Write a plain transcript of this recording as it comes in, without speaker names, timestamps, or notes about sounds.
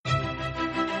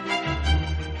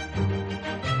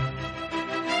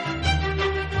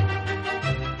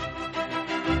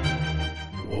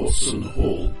Watson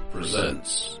Hall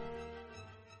presents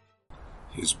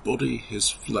His Body, His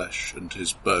Flesh and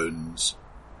His Bones,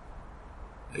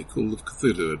 a Call of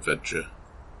Cthulhu adventure,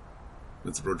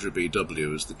 with Roger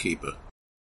B.W. as the keeper.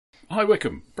 Hi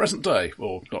Wickham, present day,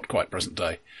 or not quite present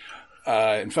day.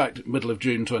 In fact, middle of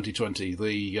June 2020,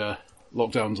 the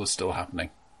lockdowns are still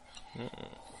happening.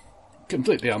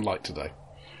 Completely unlike today.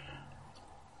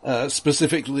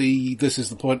 Specifically, this is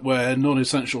the point where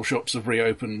non-essential shops have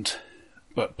reopened,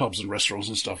 but pubs and restaurants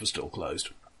and stuff are still closed.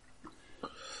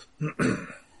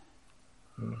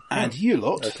 And you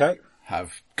lot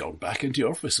have gone back into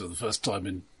your office for the first time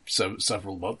in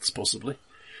several months, possibly.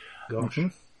 Gosh.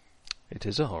 It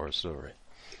is a horror story.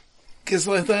 Because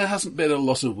there hasn't been a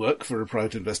lot of work for a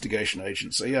private investigation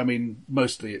agency. I mean,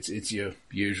 mostly it's your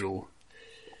usual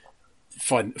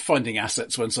finding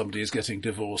assets when somebody is getting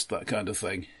divorced, that kind of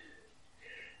thing.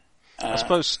 I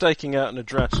suppose staking out an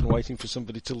address and waiting for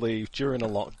somebody to leave during a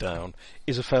lockdown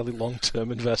is a fairly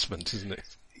long-term investment, isn't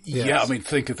it? Yes. Yeah, I mean,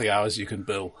 think of the hours you can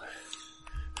bill.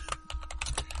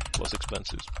 Plus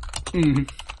expenses. Mm-hmm.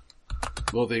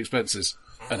 Well, the expenses.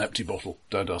 An empty bottle.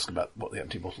 Don't ask about what the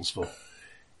empty bottle's for.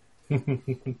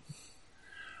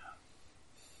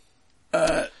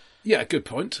 Yeah, good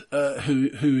point.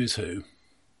 Who is who?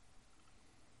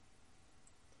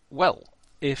 Well,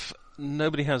 if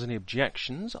nobody has any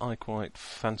objections, I quite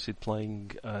fancied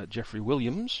playing Jeffrey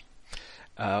Williams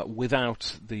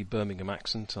without the Birmingham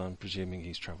accent. I'm presuming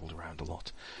he's travelled around a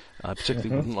lot. I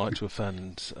particularly wouldn't like to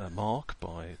offend Mark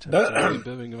by telling the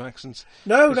Birmingham accents.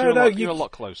 No. You're a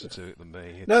lot closer to it than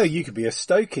me. No, you could be a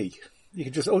Stokey. You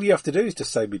could just all you have to do is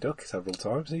just say "me duck" several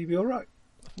times, and you'll be all right.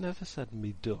 I've never said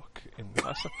 "me duck."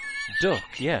 Duck,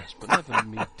 yes, but never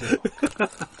 "me duck."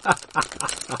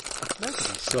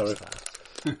 Sorry.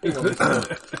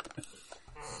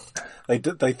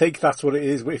 They think that's what it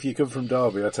is, but if you come from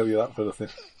Derby, I tell you that for nothing.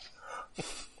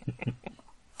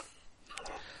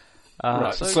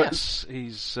 Right, so yes,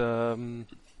 he's well,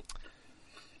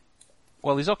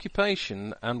 his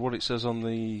occupation and what it says on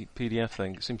the PDF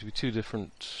thing seem to be two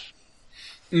different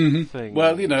things.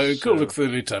 Well, Call of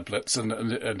Cthulhu templates,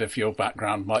 and if your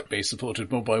background might be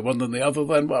supported more by one than the other,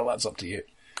 then, well, that's up to you.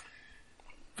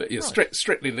 But you're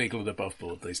strictly legal and above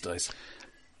board these days.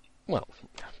 Well,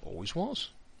 always was.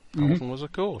 Often was a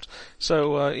court.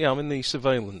 So, I'm in the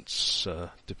surveillance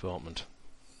department.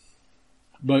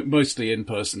 Mostly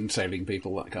in-person, sailing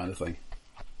people, that kind of thing.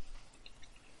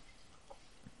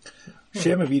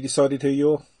 Shim, have you decided who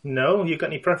you're? No, you got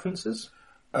any preferences?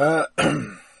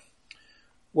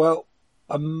 Well,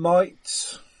 I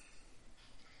might... Have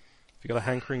you got a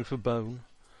hankering for Bone?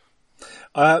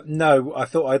 No, I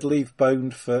thought I'd leave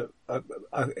Bone for...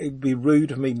 it'd be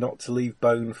rude of me not to leave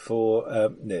Bone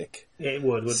for Nick. It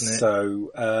would, wouldn't it? So,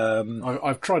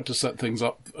 I've tried to set things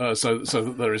up so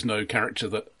that there is no character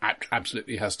that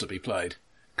absolutely has to be played,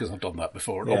 because I've done that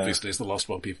before, and obviously it's the last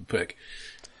one people pick.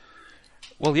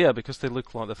 Well, yeah, because they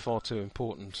look like they're far too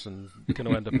important and going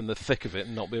to end up in the thick of it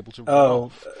and not be able to run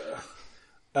off.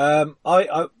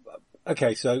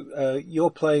 Okay, so you're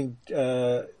playing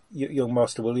young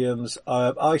Master Williams.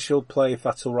 I shall play, if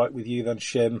that's all right with you, then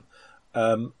Shim,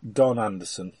 Don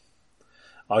Anderson.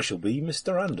 I shall be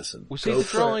Mr. Anderson. Was he the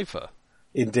driver?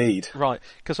 Indeed. Right,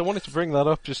 because I wanted to bring that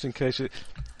up just in case.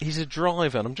 He's a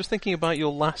driver, and I'm just thinking about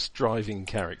your last driving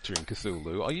character in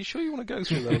Cthulhu. Are you sure you want to go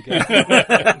through that again?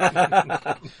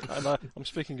 And I'm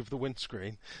speaking of the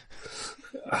windscreen.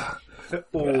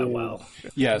 Well.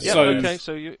 Yeah, okay,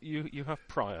 so you have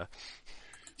prior.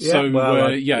 So,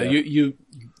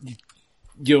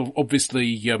 you're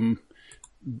obviously,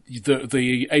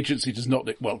 the agency does not,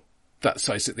 well, let's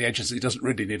face it, the agency doesn't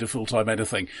really need a full-time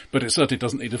anything, but it certainly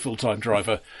doesn't need a full-time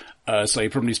driver. So you're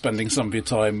probably spending some of your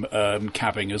time,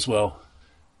 cabbing as well,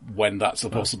 when that's a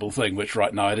possible thing, which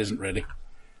right now it isn't really.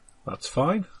 That's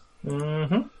fine.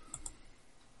 Mm-hmm.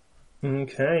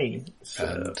 Okay.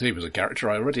 And he was a character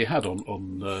I already had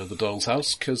on the Doll's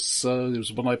House, because it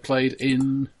was one I played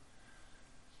in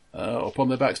Upon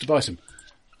Their Backs to Bite 'Em.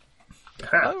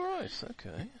 Oh, right,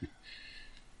 okay.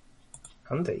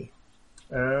 Handy.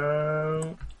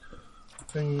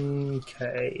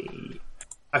 Okay.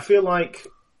 I feel like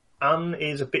Anne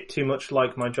is a bit too much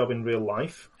like my job in real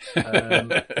life.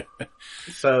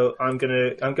 So I'm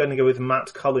gonna go with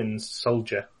Matt Collins,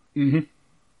 Soldier. Mm-hmm.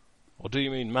 Or do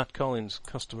you mean Matt Collins,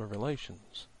 Customer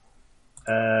Relations?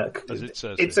 As it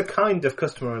says it's here. a kind of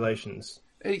customer relations.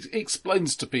 It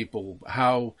explains to people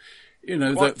how,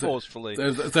 Quite forcefully.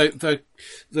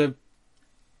 the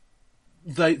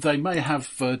they may have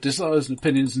desires and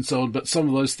opinions and so on, but some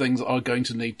of those things are going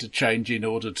to need to change in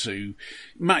order to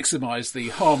maximise the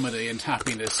harmony and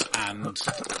happiness and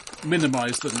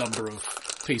minimise the number of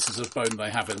pieces of bone they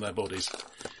have in their bodies.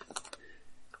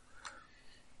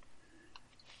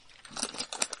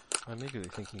 I'm eagerly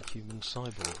thinking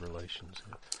human-cyborg relations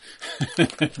here.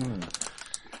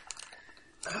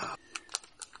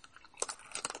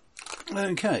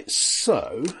 Okay,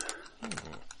 so...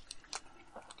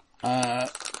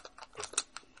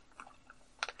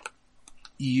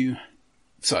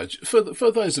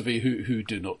 for those of you who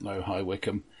do not know High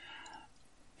Wycombe,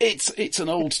 it's an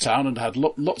old town and had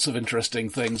lots of interesting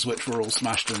things which were all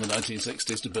smashed in the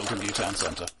 1960s to build a new town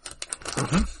centre.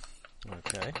 Mm-hmm.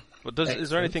 Okay. But is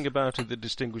there anything about it that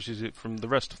distinguishes it from the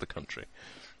rest of the country?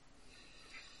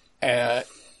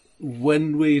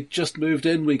 When we just moved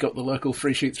in, we got the local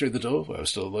free sheet through the door. Well, it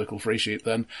was still a local free sheet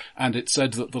then. And it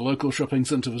said that the local shopping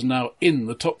centre was now in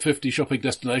the top 50 shopping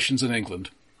destinations in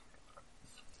England.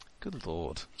 Good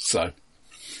Lord. So.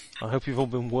 I hope you've all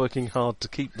been working hard to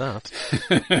keep that.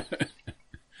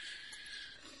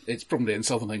 It's probably in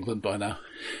southern England by now.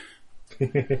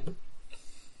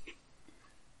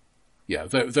 Yeah,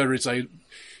 there is a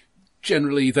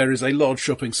large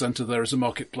shopping centre, there is a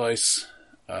marketplace.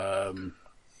 The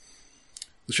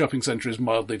shopping centre is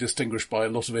mildly distinguished by a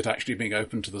lot of it actually being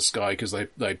open to the sky because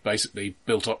they basically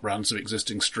built up round some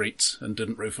existing streets and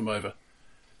didn't roof them over.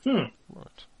 Right.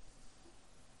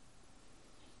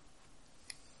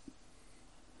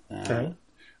 Okay.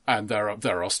 And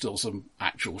there are still some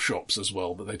actual shops as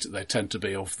well, but they tend to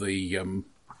be of the your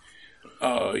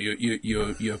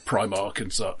Primark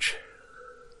and such.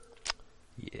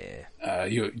 Yeah.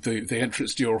 The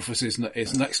entrance to your office is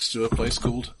next to a place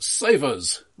called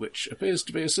Savers, which appears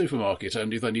to be a supermarket,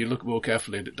 only then you look more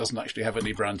carefully and it doesn't actually have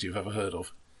any brands you've ever heard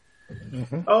of.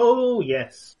 Mm-hmm. Oh,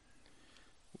 yes.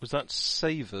 Was that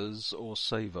Savers or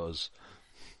Savers?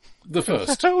 The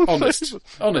first.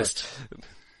 Honest.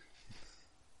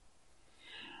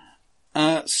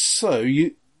 So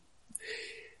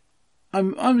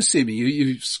I'm assuming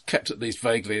you've kept at least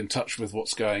vaguely in touch with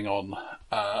what's going on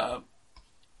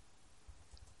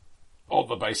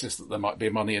the basis that there might be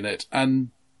money in it,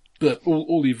 but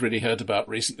all you've really heard about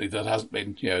recently that hasn't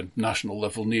been national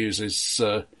level news is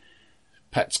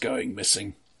pets going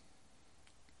missing.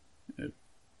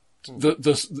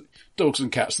 The dogs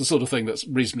and cats, the sort of thing that's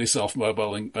reasonably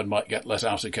self-mobile and might get let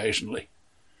out occasionally.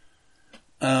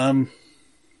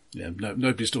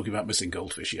 Nobody's talking about missing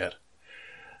goldfish yet.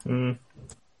 Mm.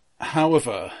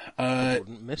 However, I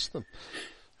wouldn't miss them.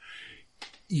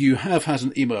 You have had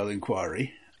an email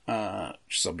inquiry,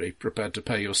 somebody prepared to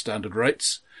pay your standard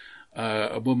rates,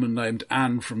 a woman named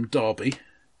Anne from Derby,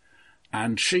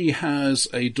 and she has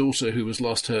a daughter who was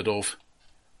last heard of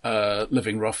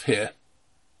living rough here.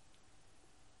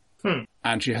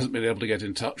 And she hasn't been able to get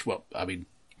in touch. Well, I mean,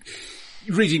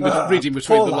 reading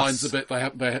between the lines a bit,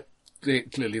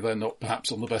 clearly they're not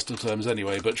perhaps on the best of terms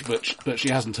anyway, but she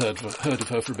hasn't heard of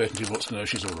her for a bit and she wants to know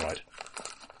she's all right.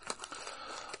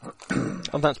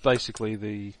 And that's basically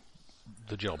the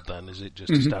job then, is it?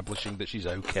 Just establishing that she's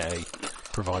okay,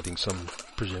 providing some,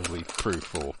 presumably,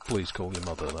 proof or please call your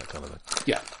mother, that kind of thing.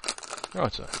 Yeah.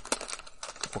 Right, so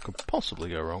what could possibly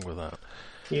go wrong with that?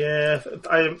 Yeah,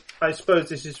 I suppose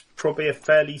this is probably a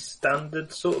fairly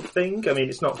standard sort of thing. I mean,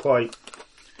 it's not quite...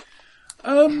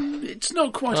 It's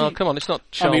not quite... Oh, come on, it's not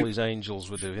Charlie's Angels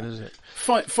we're doing, is it?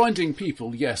 Finding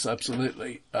people, yes,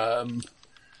 absolutely.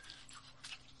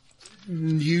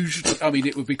 Usually, I mean,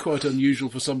 it would be quite unusual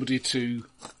for somebody to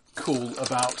call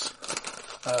about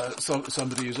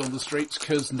somebody who's on the streets,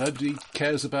 because nobody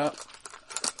cares about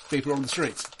people on the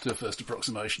streets, to a first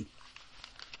approximation.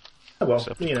 Oh, well,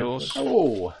 Except, of course,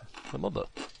 the mother.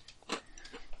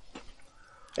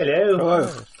 Hello.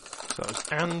 So that was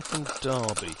Anne from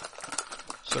Derby.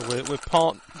 So we're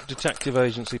part detective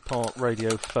agency, part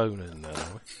radio phone-in then,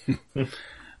 are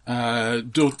we?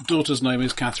 Daughter's name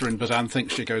is Catherine, but Anne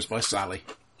thinks she goes by Sally.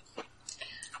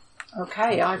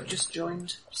 Okay, I've just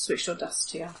joined. Switched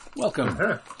Audacity. Welcome.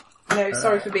 Uh-huh. No,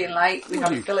 sorry for being late. We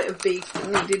had a fillet of beef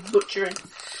that needed butchering.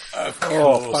 Of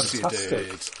course you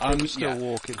did. I'm still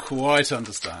walking. Quite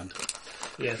understand.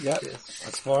 Yes, Yep, yes.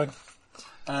 that's fine.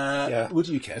 Would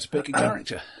you care to pick a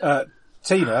character?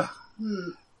 Tina,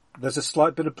 there's a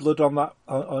slight bit of blood on that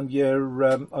on your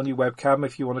webcam.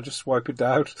 If you want to just wipe it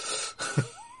down.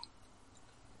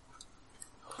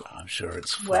 I'm sure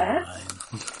it's fine. Where?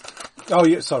 Oh,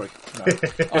 yeah, sorry. No.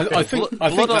 I think blood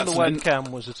on that's the webcam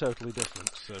was a totally different.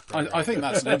 I think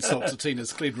that's an insult to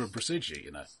Tina's cleaner procedure,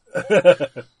 you know.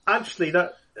 Actually,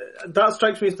 that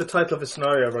strikes me as the title of a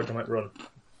scenario Roger might run.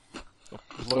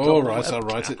 All right, I'll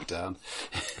write it down.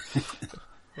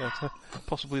 Yeah,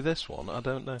 possibly this one, I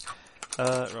don't know.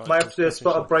 Right, Might have to do a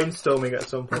spot of brainstorming at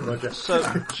some point, Roger. So,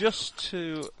 just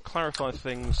to clarify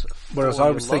things... Whereas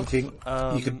I was thinking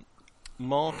you could...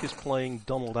 Mark is playing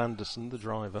Donald Anderson, the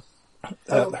driver.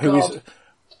 who is...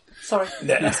 Sorry.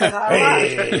 Yeah.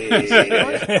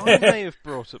 I may have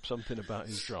brought up something about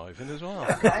his driving as well.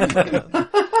 I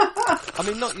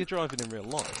mean, not your driving in real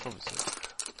life, obviously.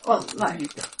 Well, no.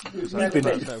 There's no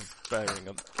bearing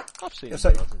on... I've seen him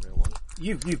so- drive in real life.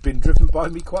 You've been driven by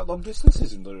me quite long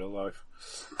distances in real life.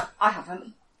 I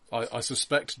haven't. I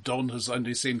suspect Don has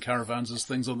only seen caravans as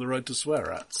things on the road to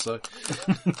swear at, so...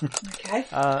 Okay.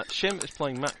 Shim is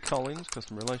playing Matt Collins,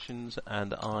 Customer Relations,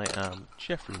 and I am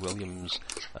Jeffrey Williams,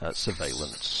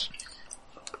 Surveillance.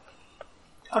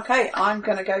 Okay, I'm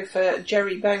going to go for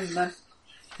Jerry Bone then.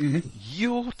 Mm-hmm.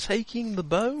 You're taking the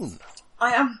bone.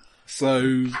 I am.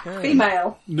 So...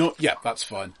 Female. Yeah, that's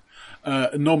fine.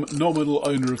 Nominal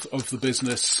owner of the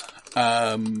business,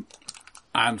 and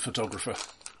photographer.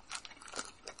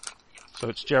 So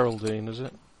it's Geraldine, is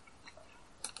it?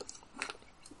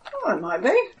 Oh, it might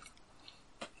be.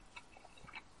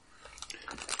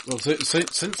 Well,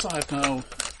 since I've now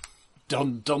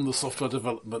done the software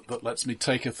development that lets me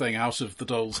take a thing out of the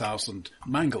doll's house and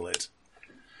mangle it,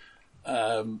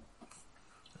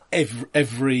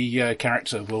 every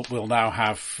character will now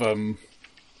have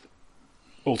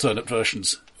alternate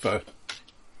versions for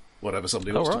whatever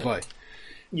somebody wants to play.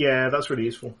 Yeah, that's really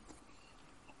useful.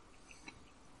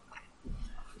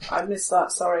 I missed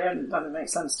that, sorry, that didn't make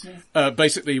sense to me.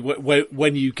 Basically,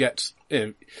 when you get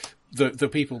the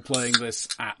people playing this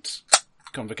at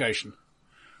Convocation,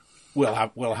 will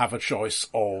have a choice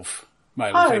of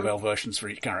male and female versions for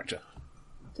each character.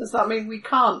 Does that mean we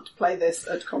can't play this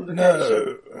at Convocation?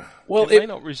 No. Well, it may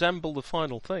not resemble the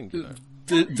final thing, you know.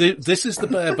 This is the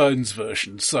bare bones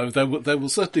version, so there will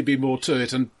certainly be more to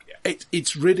it, and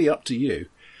it's really up to you.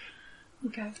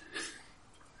 Okay.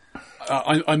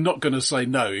 I'm not going to say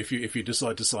no if you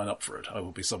decide to sign up for it. I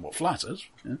will be somewhat flattered.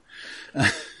 Yeah.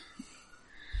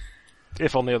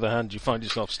 If, on the other hand, you find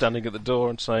yourself standing at the door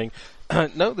and saying,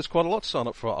 no, there's quite a lot to sign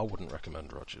up for, I wouldn't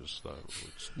recommend Rogers, though.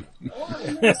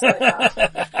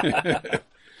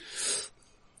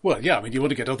 Well, yeah, I mean, you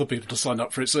want to get other people to sign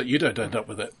up for it so that you don't end up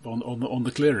with it on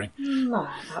the clearing. No,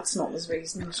 that's not the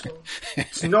reason at all.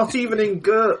 It's not even in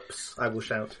GURPS, I will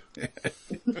shout.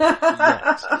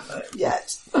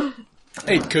 Yet.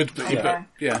 It could be, Okay. but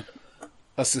yeah,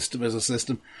 a system is a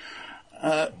system.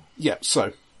 Yeah,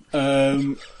 so...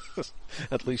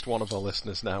 At least one of our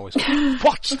listeners now is,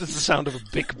 what? There's the sound of a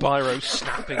big biro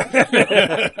snapping.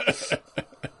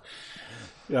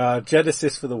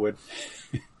 Genesis for the win.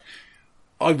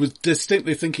 I was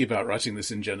distinctly thinking about writing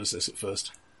this in Genesis at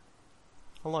first.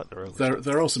 I like the early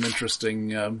There are some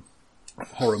interesting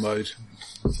horror mode.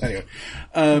 Anyway,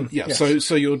 yes.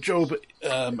 So your job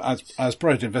as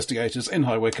private investigators in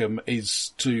High Wycombe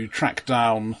is to track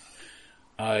down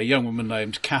a young woman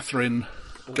named Catherine,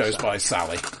 goes by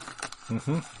Sally.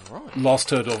 Mm-hmm. Right. Last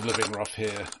heard of living rough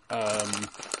here.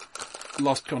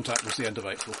 Last contact was the end of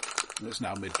April. And it's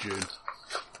now mid-June.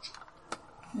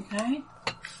 Okay.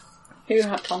 Who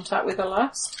had contact with her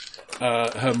last?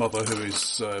 Her mother, who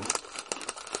is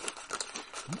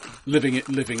living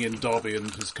in Derby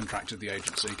and has contracted the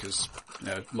agency because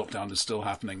lockdown is still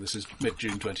happening. This is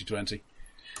mid-June 2020.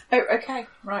 Oh, okay.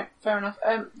 Right. Fair enough.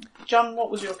 John,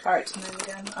 what was your character name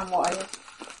again? And what are you?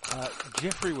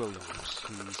 Jeffrey Williams,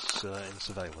 who's in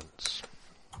Surveillance.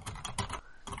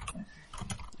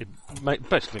 It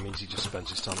basically means he just spends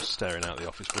his time staring out the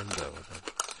office window, I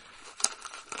think.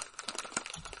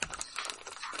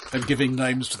 And giving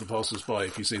names to the passers-by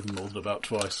if you see them more than about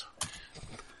twice.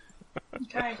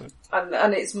 Okay.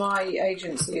 And it's my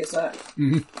agency, is it?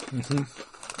 Mm-hmm.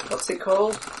 What's it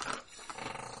called?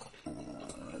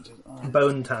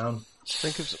 Bone Town.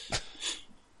 Think of...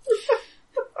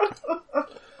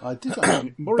 I did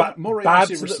actually. Bad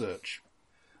Moriarty to the- Research.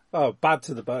 Oh, bad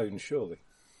to the bone, surely.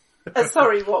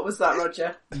 Sorry, what was that,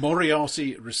 Roger?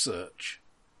 Moriarty Research.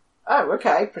 Oh,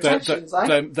 okay. Protections,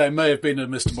 eh? There may have been a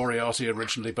Mr. Moriarty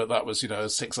originally, but that was,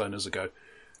 6 owners ago.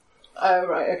 Oh,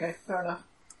 right, okay. Fair enough.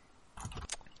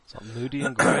 It's like Moody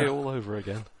and Grey all over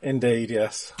again. Indeed,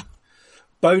 yes.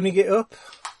 Boning it up?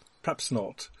 Perhaps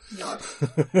not. No.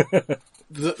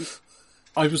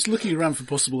 I was looking around for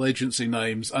possible agency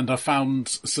names, and I found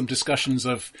some discussions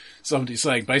of somebody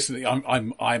saying, basically,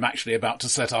 I'm actually about to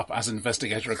set up as an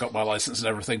investigator. I got my license and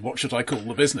everything. What should I call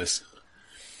the business?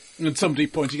 And somebody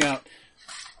pointing out,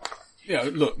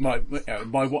 look, my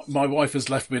wife has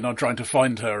left me, and I'm trying to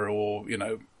find her, or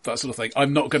that sort of thing.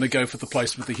 I'm not going to go for the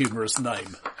place with the humorous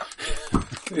name.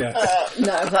 Yeah.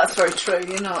 No, that's very true.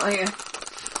 You're not, are you?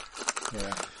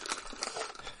 Yeah.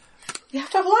 You have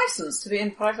to have a licence to be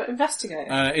in private investigator.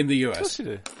 In the Of course US. you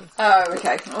do. Oh,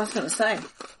 okay. I was going to say.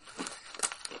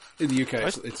 In the UK,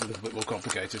 it's a little bit more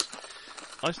complicated.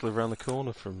 I used to live around the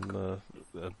corner from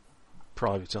a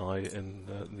private eye in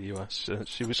the US.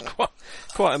 She was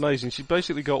quite amazing. She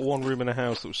basically got one room in a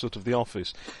house that was sort of the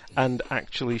office, and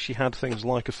actually she had things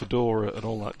like a fedora and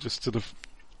all that just sort of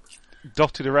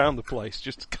dotted around the place,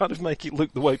 just to kind of make it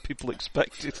look the way people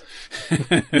expected.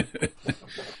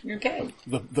 Okay.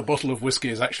 The bottle of whiskey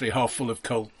is actually half full of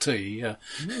cold tea. Yeah.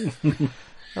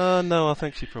 No, I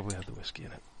think she probably had the whiskey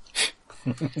in it.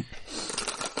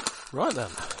 Right then.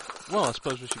 Well, I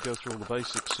suppose we should go through all the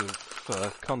basics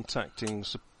of contacting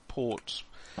support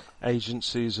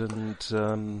agencies and,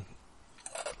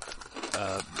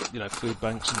 food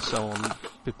banks and so on,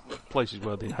 places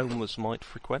where the homeless might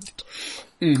frequent.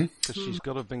 Because she's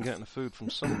got to have been getting the food from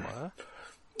somewhere.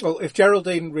 Well, if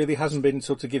Geraldine really hasn't been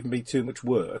sort of giving me too much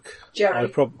work,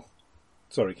 Jerry.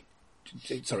 Sorry.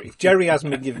 If Jerry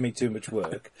hasn't been giving me too much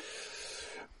work,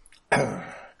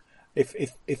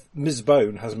 if Ms.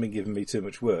 Bone hasn't been giving me too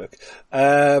much work,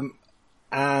 I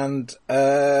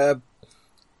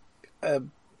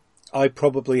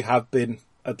probably have been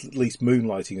at least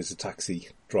moonlighting as a taxi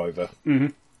driver.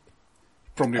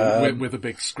 Probably with a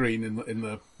big screen in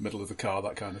the middle of the car,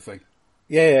 that kind of thing.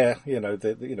 Yeah,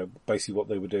 basically what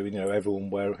they were doing. Everyone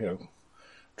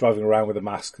driving around with a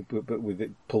mask, but with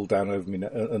it pulled down over me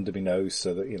under my nose,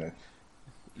 so that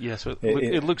Yes,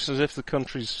 it looks as if the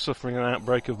country's suffering an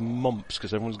outbreak of mumps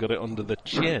because everyone's got it under the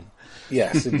chin.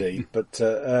 Yes, indeed. But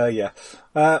yeah.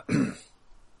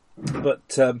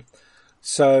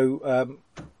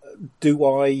 Do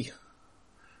I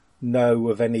know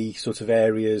of any sort of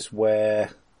areas where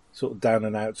sort of down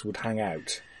and outs would hang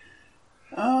out?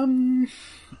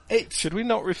 Should we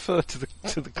not refer to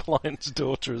the client's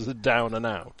daughter as a down and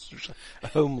out, a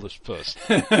homeless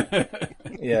person?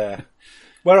 Yeah.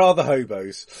 Where are the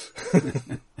hobos?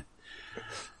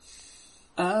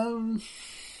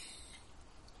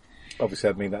 Obviously,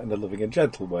 I mean that in a loving and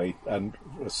gentle way, and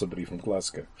as somebody from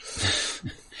Glasgow.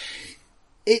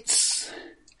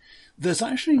 There's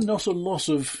actually not a lot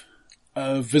of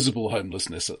visible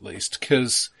homelessness, at least,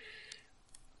 because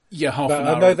you're half an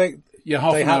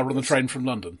hour on the train from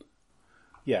London.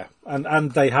 Yeah,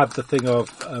 and they had the thing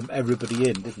of everybody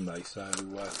in, didn't they? So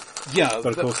yeah,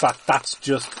 but of course that's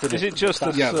just. Is it just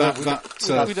that?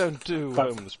 We don't do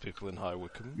homeless people in High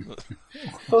Wycombe.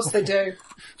 Of course they do.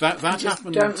 That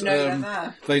happened. Don't know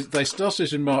they're there. They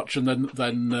started in March and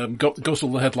then got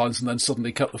all the headlines and then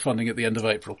suddenly cut the funding at the end of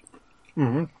April.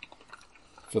 Mm-hmm.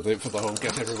 For the whole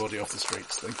get everybody off the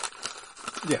streets thing.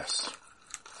 Yes.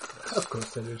 Of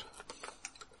course they did.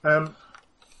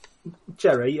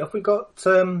 Jerry, have we got,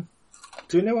 do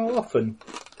you know how often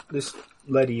this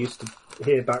lady used to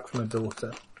hear back from her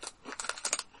daughter?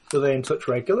 Were they in touch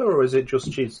regular, or is it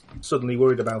just she's suddenly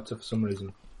worried about her for some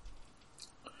reason?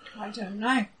 I don't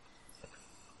know.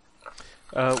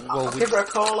 I'll give her a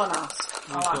call and ask.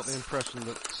 We've got the impression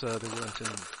that they weren't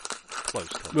in close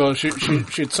contact. Well,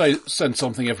 she'd send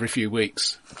something every few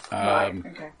weeks. Right,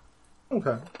 okay.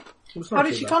 Okay. How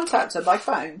did she contact her? By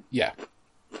phone? Yeah.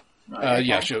 Right, okay.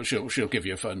 Yeah, she'll give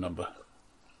you a phone number.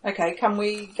 Okay, can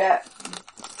we get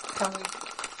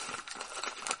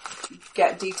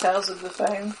details of the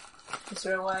phone? Is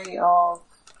there a way of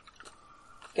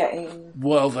getting?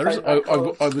 Well, there is.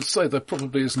 I would say there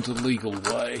probably isn't a legal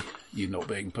way. You not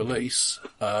being police.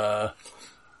 On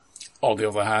the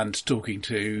other hand, talking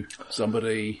to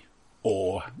somebody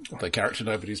or the character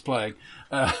nobody's playing.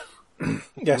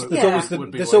 Yes,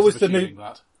 there's always the news.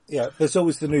 Yeah, there's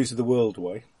always the news of the world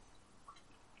way.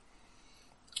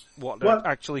 What?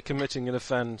 Actually committing an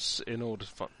offence in order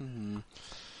to...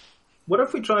 What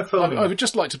if we try phoning? I would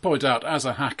just like to point out, as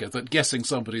a hacker, that guessing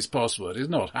somebody's password is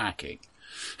not hacking.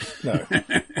 No.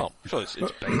 Well, sure, it's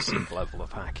basic level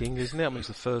of hacking, isn't it? I mean, it's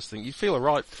the first thing. You'd feel a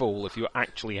right fool if you were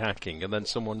actually hacking, and then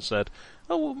someone said,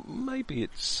 oh, well, maybe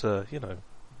it's,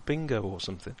 bingo or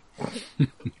something.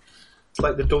 It's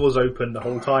like the door's open the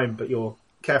whole time, but you're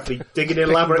carefully digging an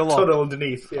elaborate tunnel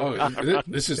underneath. Yeah. Oh,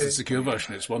 this is the secure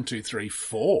version. It's 1, 2, 3,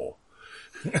 4.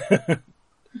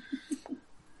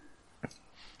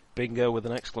 Bingo with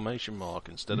an exclamation mark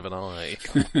instead of an I.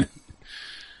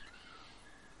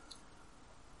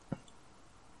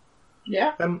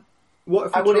 Yeah. What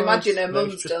if I would imagine her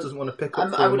mum's mum's doesn't want to pick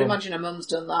up. I would imagine her mum's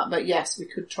done that, but yes, we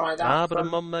could try that. But her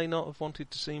mum may not have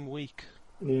wanted to seem weak.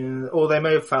 Yeah, or they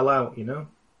may have fell out, you know.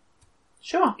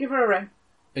 Sure, give her a ring.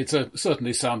 It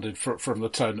certainly sounded from the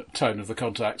tone of the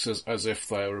contacts as if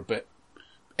they were a bit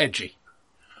edgy.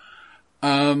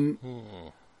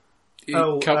 It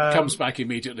comes back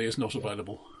immediately as not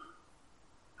available.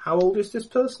 How old is this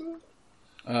person?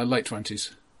 Late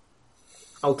 20s.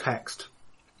 I'll text.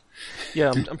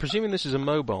 Yeah, I'm presuming this is a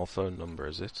mobile phone number,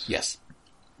 is it? Yes.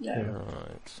 Yeah.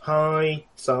 Right. Hi,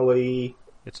 Sally.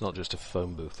 It's not just a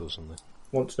phone booth or something.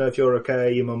 Want to know if you're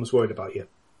okay? Your mum's worried about you.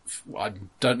 I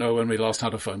don't know when we last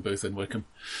had a phone booth in Wickham.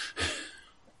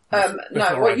 No,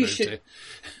 Before what I you moved should. here.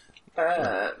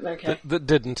 Okay. That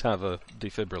didn't have a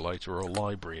defibrillator or a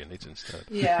library in it instead.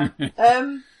 Yeah.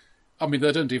 I mean,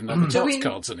 they don't even have the dots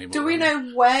cards anymore. Do we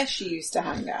know where she used to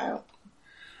hang out?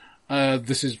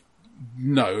 This is...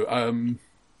 No.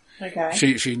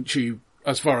 Okay. She,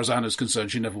 as far as Anna's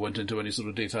concerned, she never went into any sort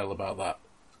of detail about that.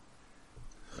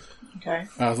 Okay.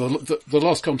 The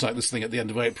last contact this thing at the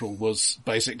end of April was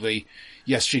basically,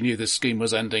 yes, she knew this scheme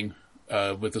was ending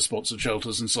with the sponsored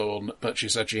shelters and so on, but she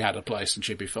said she had a place and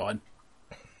she'd be fine.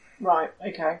 Right,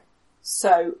 okay.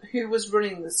 So, who was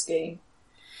running the scheme?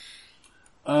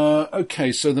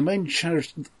 Okay, so the main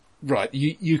charity... Right,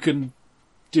 you can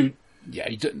do... Yeah,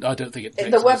 I don't think it takes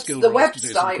The any skill the rolls to do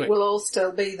some website quick... will all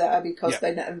still be there because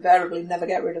they invariably never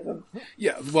get rid of them.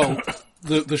 Yeah, well,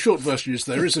 the short version is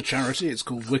there is a charity. It's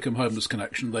called Wickham Homeless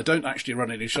Connection. They don't actually run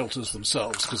any shelters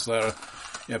themselves because they're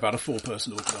about a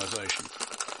 4-person organisation.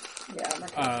 Yeah,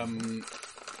 okay.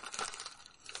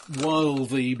 While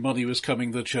the money was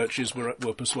coming, the churches were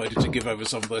persuaded to give over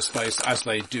some of their space, as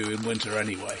they do in winter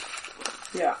anyway.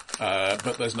 Yeah.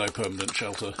 But there's no permanent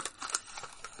shelter.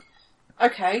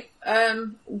 Okay,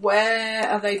 where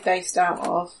are they based out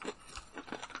of?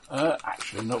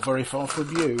 Actually, not very far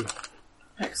from you.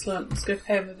 Excellent, let's go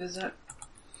pay them a visit.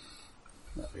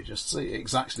 Let me just see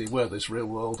exactly where this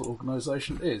real-world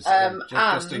organisation is.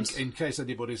 Just in case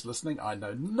anybody's listening, I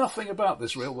know nothing about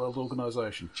this real-world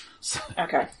organisation. So,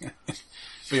 Okay.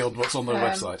 beyond what's on their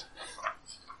website.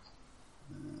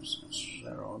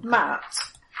 Matt,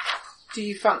 do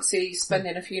you fancy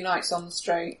spending a few nights on the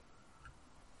street?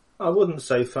 I wouldn't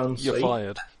say fancy. You're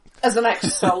fired. As an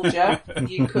ex-soldier,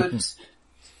 you could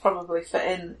probably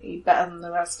fit in better than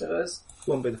the rest of us.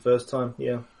 Won't be the first time,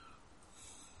 yeah.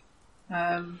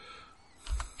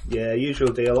 Yeah,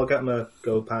 usual deal. I'll get him a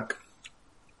go pack.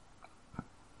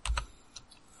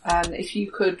 And if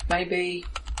you could maybe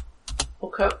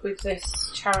hook up with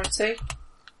this charity. I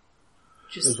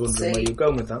was wondering where you're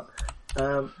going with that.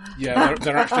 Yeah,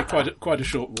 they're actually quite a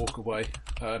short walk away.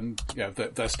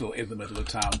 They're still in the middle of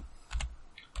town.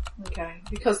 Okay,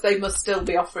 because they must still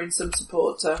be offering some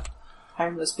support to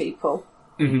homeless people,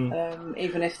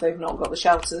 even if they've not got the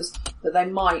shelters. But they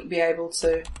might be able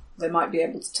to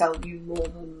tell you more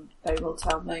than they will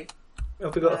tell me.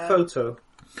 Have we got a photo?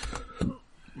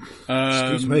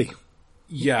 Excuse me.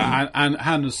 Yeah, and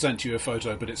Hannah's sent you a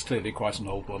photo, but it's clearly quite an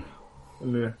old one.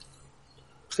 Yeah. I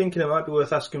was thinking it might be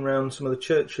worth asking around some of the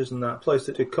churches and that place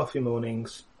that do coffee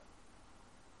mornings.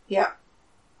 Yeah.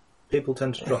 People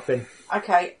tend to drop in.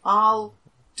 Okay, I'll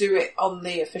do it on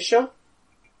the official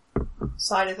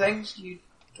side of things. You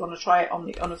want to try it on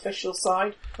the unofficial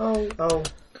side? I'll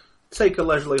take a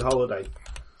leisurely holiday.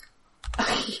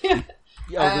 Yeah.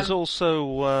 There's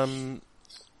also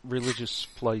religious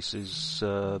places.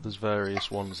 There's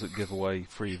various ones that give away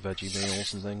free veggie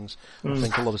meals and things. I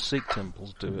think a lot of Sikh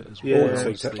temples do it as well. Yeah.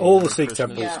 All the Sikh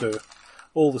temples Yeah. do.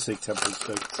 All the Sikh temples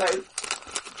do. So,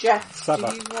 Jeff, Sabah.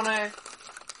 do you want to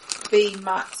be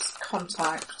Matt's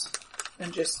contact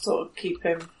and just sort of keep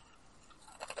him?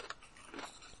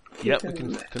 Yep, we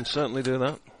can certainly do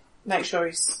that. Make sure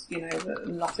he's, that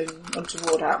nothing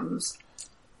untoward happens.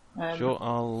 Sure,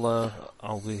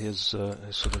 I'll be his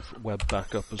sort of web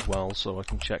backup as well, so I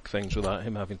can check things without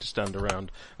him having to stand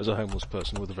around as a homeless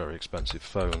person with a very expensive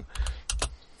phone.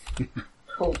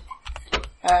 Cool.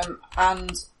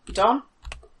 And Don?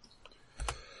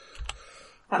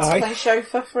 That's Aye. play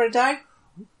chauffeur for a day?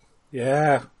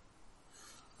 Yeah.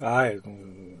 Sorry. Were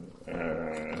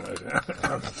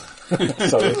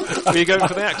you going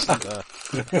for the accent there?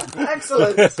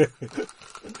 Excellent.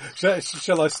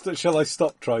 Shall I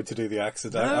stop trying to do the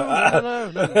accent?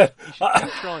 No. You should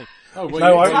keep trying. Oh,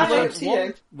 No, I- Entirely up to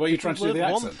you. Were you trying to do the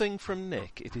One accent? thing from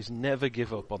Nick, it is never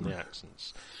give up on the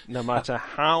accents. No matter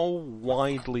how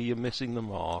widely you're missing the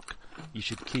mark, you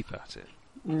should keep at it.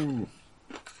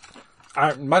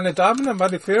 Meine Damen and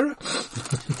meine Führer?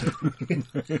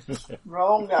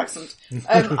 Wrong accent.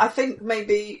 I think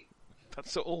maybe...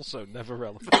 That's also never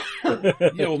relevant.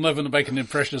 You'll never make an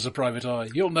impression as a private eye.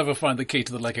 You'll never find the key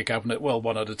to the lacquer cabinet. Well,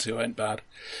 1 out of 2 ain't bad.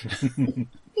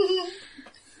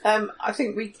 I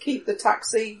think we keep the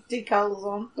taxi decals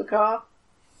on the car.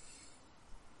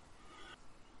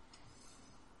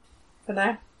 For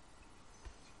now.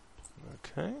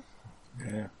 Okay.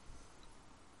 Yeah.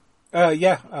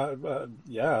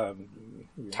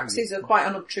 Taxis are quite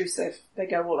unobtrusive. They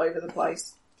go all over the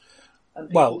place.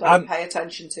 And Well, people don't pay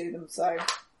attention to them, so...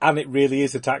 And it really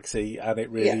is a taxi, and it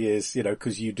really is,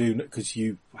 because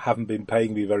you haven't been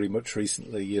paying me very much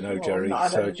recently, Jerry. I've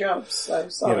not had any jobs, so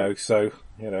sorry.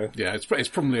 Yeah, it's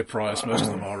probably a price. Most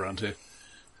of them are around here.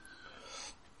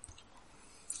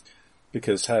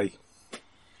 Because, hey,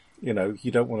 you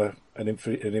don't want an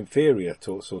inferior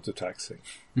sort of taxi.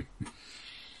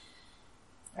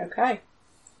 Okay.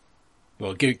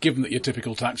 Well, given that your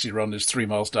typical taxi run is 3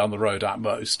 miles down the road at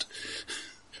most.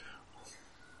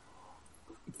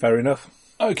 Fair enough.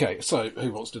 Okay, so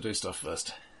who wants to do stuff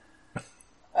first?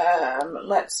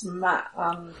 Let's Matt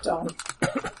and Don.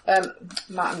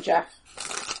 Matt and Jeff.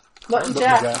 Mutt and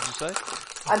Jeff. Did you say?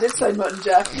 I did say Mutt and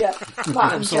Jeff, yeah. Matt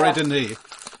I'm and sorry, I Jeff. Oh didn't hear you.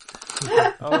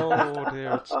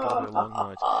 dear, it's going to be a long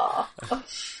night.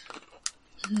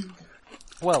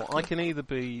 Well, I can either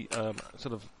be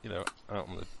sort of, out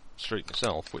on the street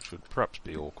myself, which would perhaps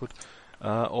be awkward,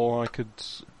 or I could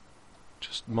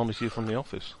just monitor you from the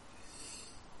office.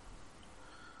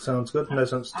 Sounds good. No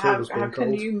sense at all. How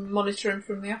can you monitor him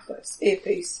from the office?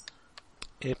 Earpiece.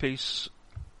 Earpiece.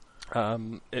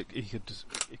 He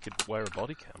could wear a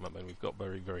body cam. I mean, we've got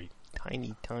very, very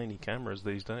tiny cameras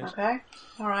these days. Okay,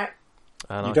 all right.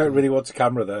 And You don't really want a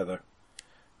camera there, though.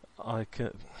 I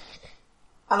can.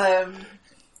 And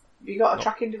you got a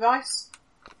tracking device?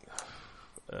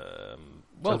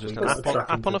 Well, just an What's the app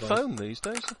tracking on a device? phone these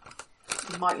days.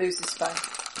 You might lose his phone.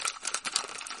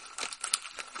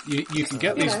 You can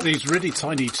get these really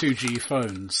tiny 2G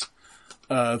phones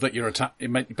that you're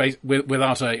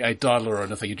without a dialer or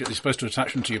anything. You're supposed to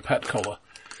attach them to your pet collar,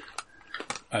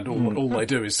 and all they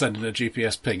do is send in a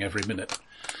GPS ping every minute.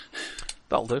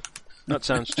 That'll do. That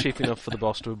sounds cheap enough for the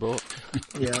boss to have bought.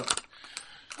 Yeah.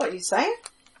 What are you saying?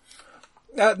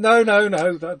 No.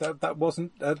 That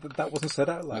wasn't said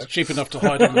out loud. It's cheap enough to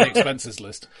hide on the expenses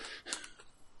list.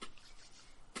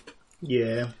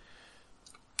 Yeah.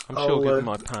 I'm sure, given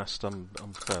my past, I'm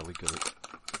fairly good at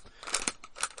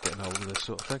getting hold of this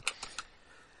sort of thing.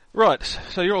 Right,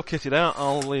 so you're all kitted out.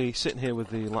 I'll be sitting here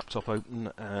with the laptop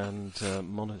open and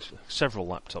monitor several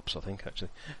laptops, I think,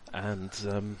 actually. And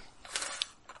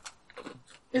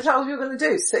Is that all you're going to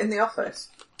do? Sit in the office?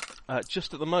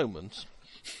 just at the moment,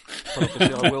 but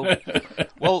obviously I will.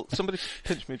 Well, somebody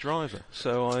pinched me driver,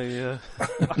 so I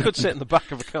could sit in the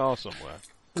back of a car somewhere.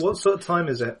 What sort of time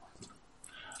is it?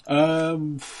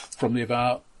 Probably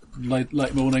about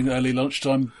late morning, early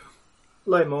lunchtime.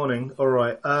 Late morning. All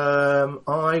right.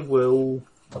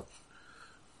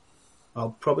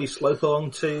 I'll probably slope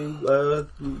along to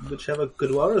whichever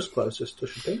Gurdwara is closest to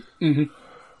Shapeen. Mm-hmm.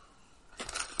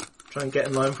 Try and get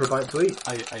in line for a bite to eat.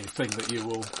 A thing that you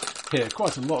will hear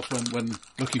quite a lot when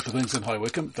looking for things in High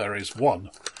Wycombe. There is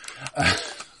one.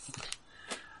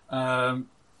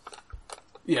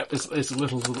 Yeah, it's a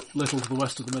little to the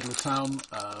west of the middle of town.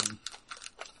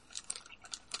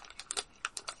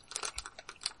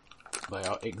 They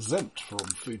are exempt from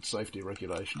food safety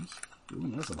regulations.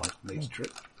 Ooh, that's a nice neat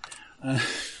trick.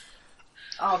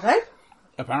 Are they?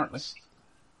 Apparently.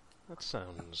 That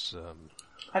sounds.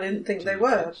 I didn't think they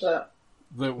were, but...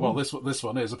 This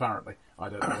one is apparently. I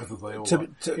don't know whether they all are.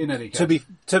 In any case,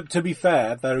 To be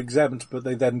fair, they're exempt, but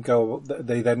they then go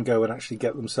and actually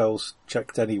get themselves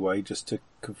checked anyway, just to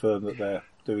confirm that they're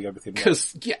doing everything right.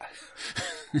 because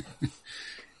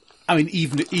I mean,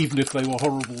 even if they were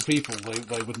horrible people,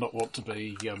 they would not want to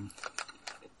be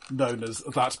known as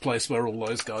that place where all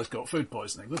those guys got food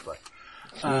poisoning, would they?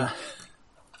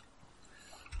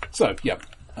 So yeah,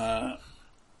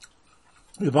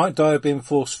 You might die of being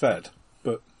force fed,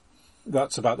 but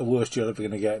that's about the worst you're ever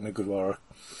going to get in a Gurdwara.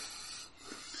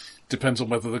 depends on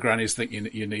whether the grannies think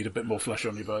you need a bit more flesh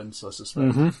on your bones, I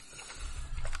suspect.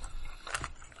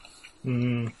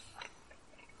 I'm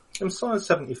size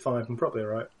 75. I'm probably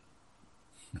right.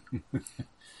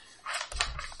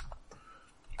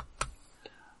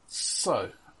 So,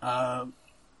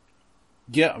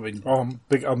 yeah, I mean, I'm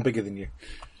bigger than you.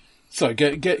 so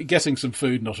getting some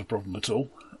food, not a problem at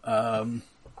all.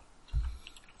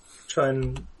 Try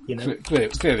and,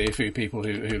 Clearly a few people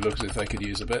who look as if they could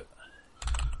use a bit.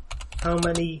 how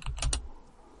many...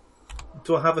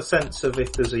 Do I have a sense of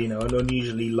if there's, an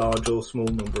unusually large or small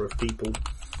number of people?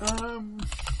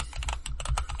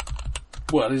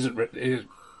 Well,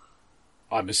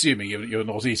 I'm assuming you're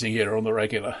not eating here on the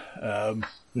regular.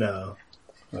 No.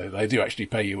 They do actually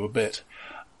pay you a bit.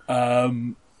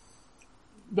 But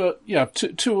yeah,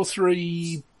 two or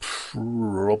three,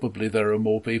 probably there are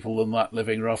more people than that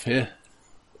living rough here.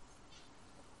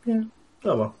 Yeah.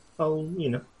 Oh well, I'll,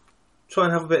 try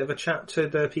and have a bit of a chat to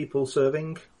the people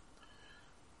serving.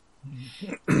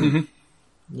 You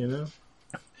know?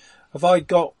 Have I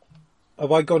gone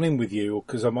in with you,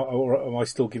 because am I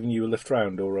still giving you a lift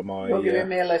round, or am I? You're giving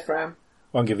me a lift round.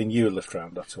 I'm giving you a lift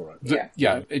round. That's all right.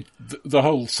 The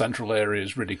whole central area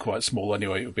is really quite small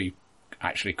anyway. It would be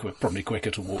actually probably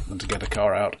quicker to walk than to get a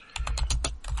car out.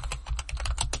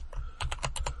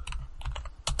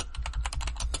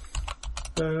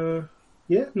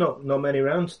 Not many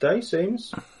around today,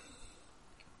 seems.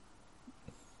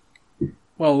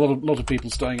 Well, a lot of people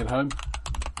staying at home.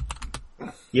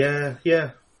 Yeah.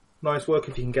 Nice work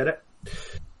if you can get it.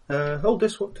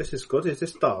 This is good. Is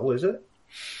this Dahl, is it?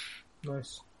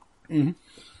 Nice. Mm-hmm.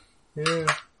 Yeah.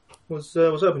 Was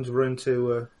hoping to run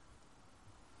to,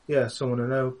 someone I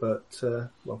know, but,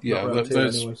 not around here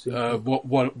there's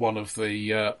anyway. one of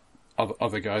the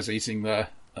other guys eating there.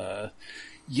 I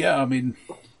mean,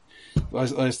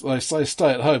 I say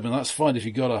stay at home, and that's fine if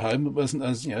you got a home. But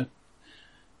there's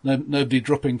nobody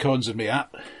dropping coins of me at.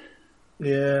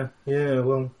 Yeah,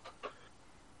 well,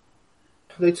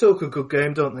 they talk a good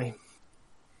game, don't they?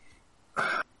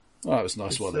 Oh, it was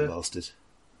nice while it lasted.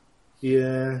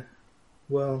 Yeah,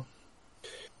 well,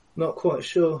 not quite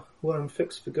sure where I'm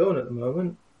fixed for going at the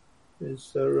moment.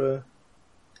 Is there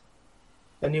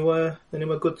anywhere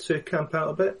good to camp out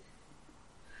a bit?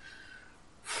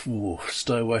 Ooh,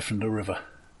 stay away from the river.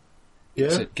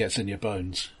 Yeah, it gets in your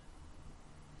bones.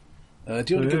 Do you want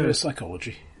to give me a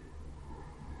psychology?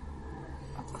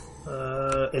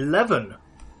 11.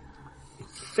 I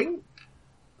think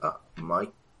that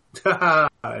might.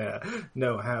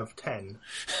 No, I have 10.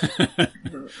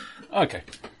 Okay.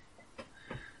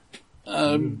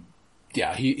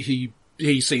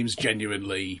 He seems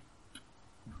genuinely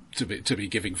to be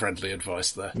giving friendly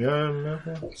advice there. Yeah.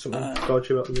 Something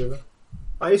dodgy about the river.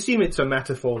 I assume it's a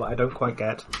metaphor that I don't quite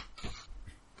get.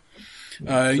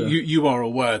 You are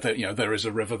aware that there is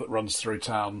a river that runs through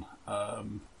town.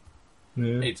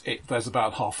 There's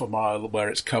about half a mile where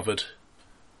it's covered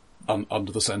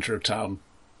under the centre of town.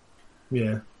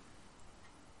 Yeah.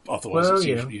 Otherwise, it's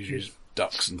usually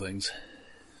ducks and things.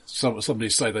 Somebody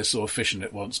say they saw a fish in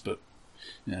it once, but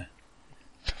yeah.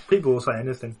 People will say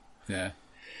anything. Yeah.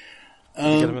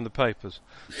 Get them in the papers.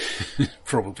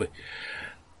 Probably.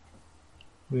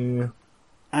 Yeah.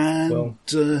 And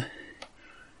I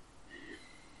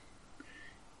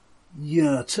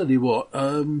tell you what,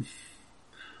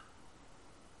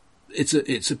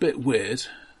 it's a bit weird.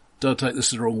 Don't take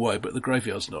this the wrong way, but the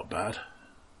graveyard's not bad.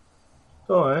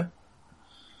 Oh, yeah.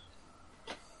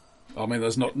 I mean,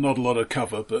 there's not a lot of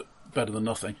cover, but better than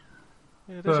nothing.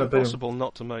 Yeah, it is impossible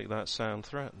not to make that sound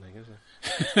threatening, is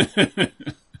it?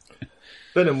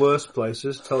 Been in worse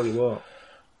places, tell you what.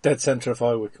 Dead centre of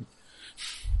High Wycombe.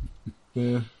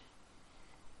 Yeah.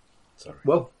 Sorry.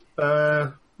 Well,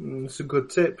 it's a good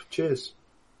tip. Cheers.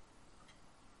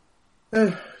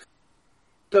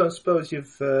 Don't suppose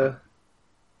you've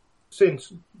seen...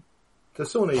 There's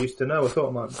someone I used to know. I thought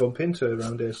I might bump into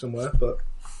around here somewhere, but...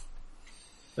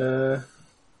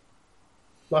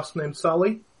 last name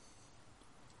Sally?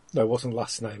 No, it wasn't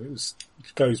last name. It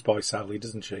goes by Sally,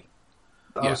 doesn't she?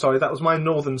 I'm sorry, that was my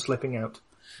northern slipping out.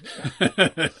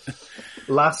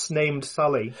 Last named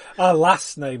Sally.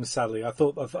 Last name Sally. I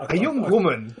thought a young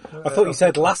woman. I thought you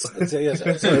said last.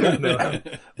 That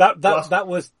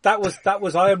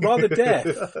was. I am rather deaf.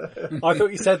 I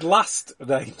thought you said last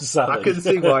name Sally. I can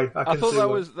see why. I thought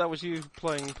that was you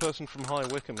playing person from High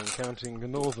Wycombe and counting a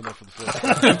northerner for the first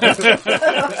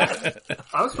time.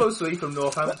 I'm supposed to be from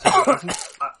Northampton.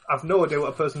 I've no idea what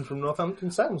a person from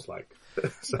Northampton sounds like.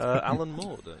 Alan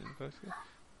Moore, don't you?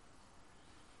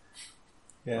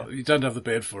 Yeah. Well, you don't have the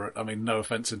beard for it. I mean, no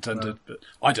offence intended, but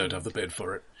I don't have the beard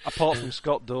for it. Apart from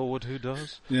Scott Dorwood, who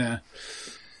does? Yeah.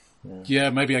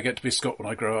 Yeah, maybe I get to be Scott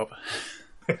when I grow up.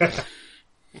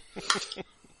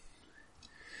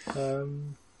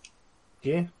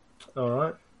 Yeah. All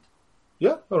right.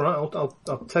 Yeah. All right. I'll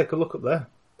take a look up there.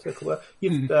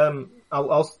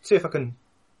 I'll see if I can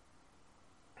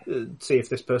see if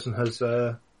this person has.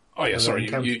 Oh yeah, sorry.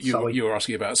 You were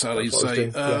asking about Sally.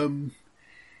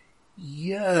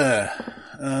 There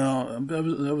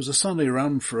was a Sunday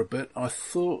around for a bit. I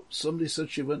thought somebody said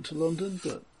she went to London,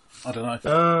 but I don't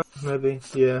know. Maybe,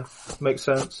 yeah. Makes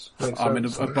sense. I mean,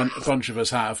 a bunch of us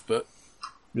have, but...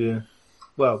 Yeah.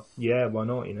 Well, yeah, why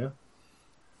not,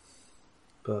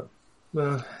 But,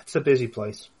 it's a busy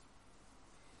place.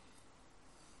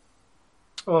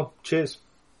 Oh, cheers.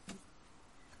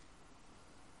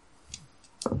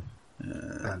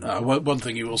 One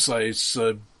thing you will say is...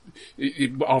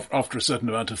 after a certain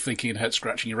amount of thinking and head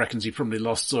scratching, he reckons he probably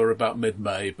last saw her about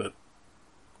mid-May, but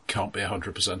can't be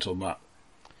 100% on that.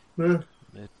 Yeah.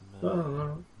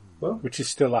 Well, Which is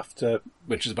still after,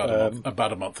 Which is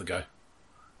about a month ago.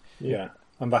 yeah,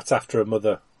 and that's after a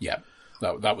mother. Yeah,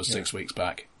 that was 6 weeks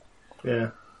back.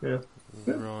 yeah.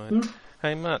 Right.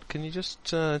 Hey, Matt, can you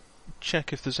just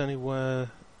check if there's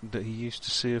anywhere that he used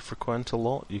to see her frequent a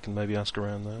lot? You can maybe ask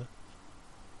around there.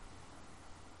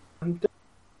 And, do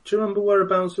you remember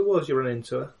whereabouts it was you ran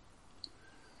into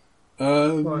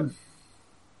her? Right.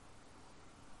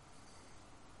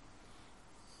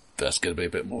 There's going to be a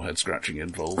bit more head scratching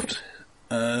involved.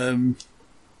 I'll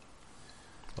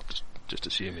just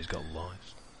assume he's got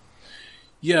lice.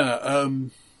 Yeah,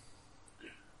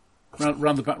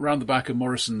 round the back of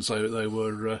Morrison's, they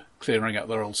were clearing out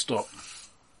their old stock,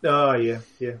 Oh, yeah.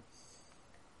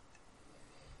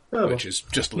 Oh, which is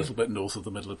just a little bit north of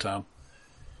the middle of town.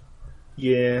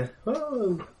 yeah.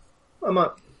 Oh, I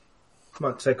might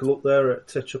take a look there at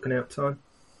chucking out time.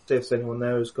 See if there's anyone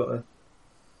there who's got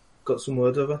some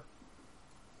word of her.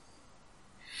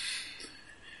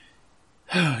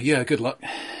 Yeah, good luck.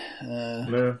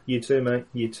 No, you too, mate.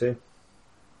 You too.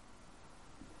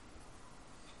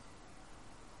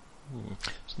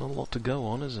 It's not a lot to go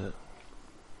on, is it?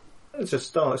 It's a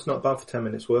start. It's not bad for 10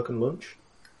 minutes work and lunch.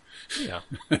 Yeah.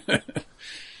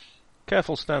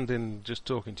 Careful standing just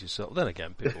talking to yourself. Then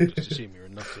again, people just assume you're a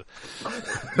nutter.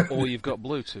 Or you've got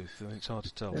Bluetooth, and it's hard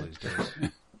to tell these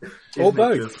days. Or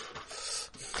both.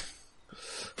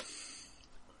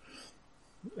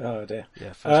 Oh dear.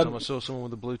 Yeah, first time I saw someone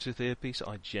with a Bluetooth earpiece,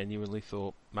 I genuinely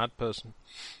thought, mad person.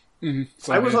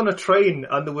 I was on a train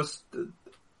and there was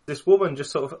this woman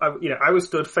just sort of, I was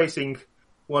stood facing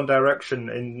one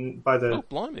direction by the... Oh,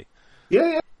 blimey.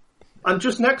 Yeah. And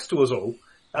just next to us all.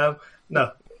 I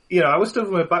was stood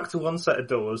with my back to one set of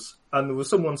doors and there was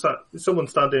someone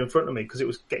standing in front of me because it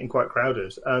was getting quite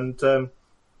crowded and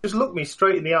just looked me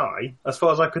straight in the eye, as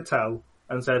far as I could tell,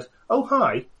 and said, "Oh,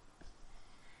 hi."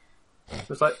 I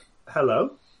was like,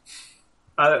 "Hello?"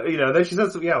 Then she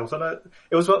said something else, and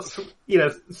it was about,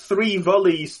 3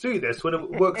 volleys through this when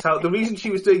it worked out the reason she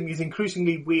was doing these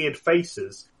increasingly weird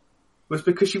faces was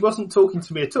because she wasn't talking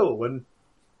to me at all, and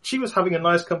she was having a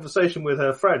nice conversation with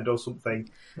her friend or something,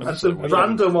 and some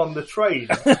random on the train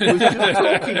was just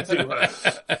talking to her.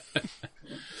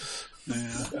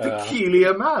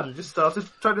 Peculiar man just started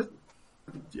trying to...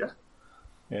 Yeah.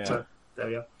 So, there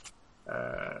we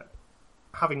are.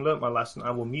 Having learnt my lesson,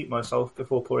 I will mute myself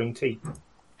before pouring tea.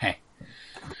 Hey.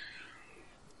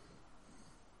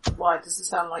 Why does it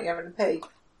sound like you're having a pee?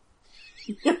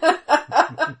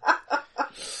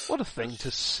 What a thing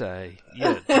to say.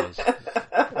 Yeah, it does.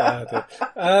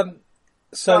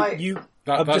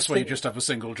 That's why you just have a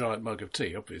single giant mug of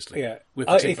tea, obviously. Yeah. With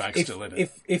the tea bag still in it.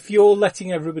 If you're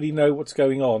letting everybody know what's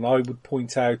going on, I would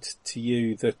point out to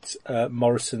you that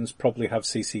Morrison's probably have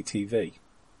CCTV.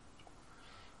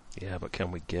 Yeah, but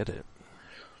can we get it?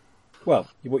 Well,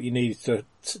 what you need is to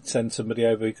send somebody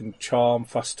over who can charm,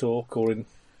 fast talk, or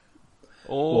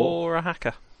a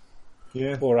hacker.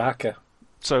 Yeah. Or a hacker.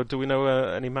 So, do we know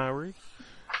any Maori?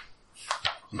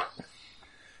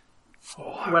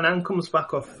 When Anne comes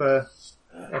back off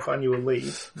annual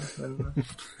leave. Then,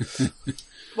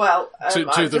 Well,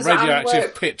 to the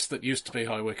radioactive pit that used to be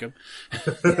High Wycombe.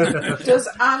 Does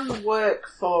Anne work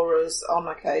for us on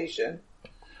occasion?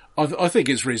 I think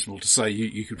it's reasonable to say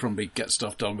you could probably get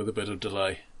stuff done with a bit of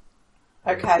delay.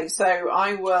 Okay, so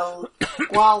I will,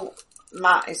 while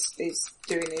Matt is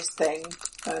doing his thing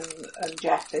and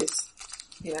Jeff is,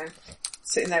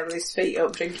 sitting there with his feet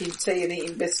up, drinking tea and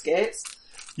eating biscuits.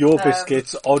 Your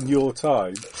biscuits on your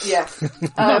time. Yeah.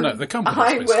 No, the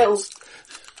company's biscuits.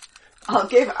 I'll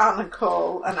give Anne a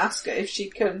call and ask her if she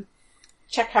can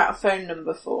check out a phone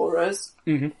number for us.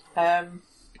 Mm-hmm.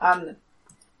 And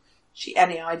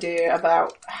any idea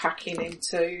about hacking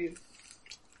into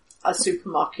a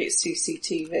supermarket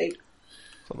CCTV?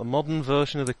 It's like the modern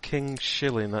version of the King's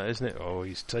Shilling, that, isn't it? Oh,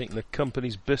 he's taking the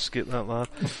company's biscuit, that lad.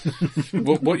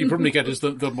 What you probably get is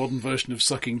the modern version of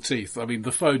sucking teeth. I mean,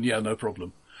 the phone, yeah, no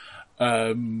problem.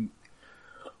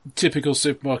 Typical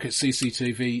supermarket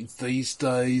CCTV these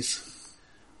days.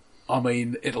 I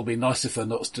mean, it'll be nice if they're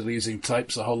not still using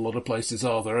tapes. A whole lot of places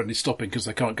are. They're only stopping because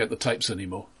they can't get the tapes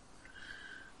anymore.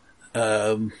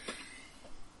 But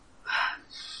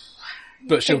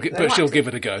she'll give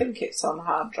it a go. I think it's on a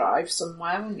hard drive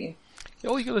somewhere, wouldn't you?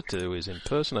 All you got to do is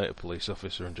impersonate a police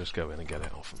officer and just go in and get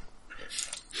it off them.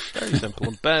 Very simple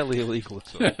and barely illegal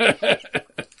at all.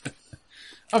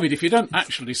 I mean, if you don't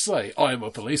actually say, "I am a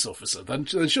police officer," then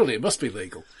surely it must be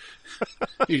legal.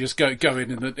 You just go in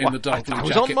the dark blue jacket. I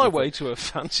was on my way to a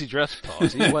fancy dress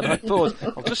party when I thought,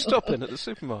 I'll just stop in at the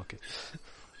supermarket.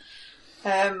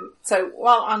 So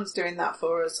while Anne's doing that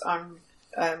for us, I'm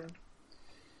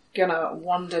gonna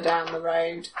wander down the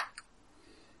road.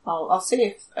 I'll see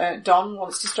if Don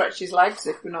wants to stretch his legs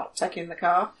if we're not taking the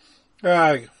car.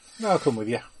 I'll come with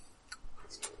you.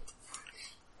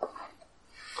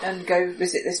 And go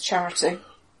visit this charity.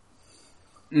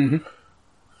 Mm-hmm.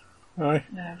 Right.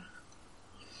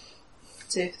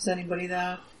 See if there's anybody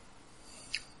there.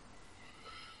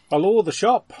 Hello, the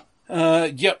shop.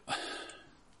 Yep.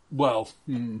 Well,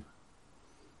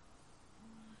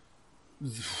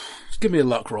 give me a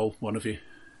luck roll, one of you.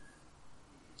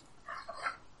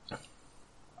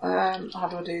 How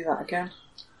do I do that again?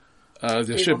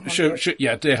 There should,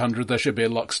 D100, there should be a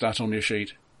luck stat on your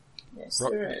sheet. Yes,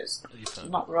 there is.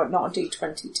 Not a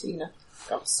D20, Tina.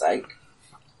 God's sake.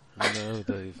 No,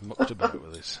 they've mucked about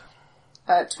with this.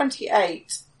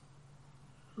 28.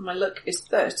 My luck is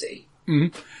 30.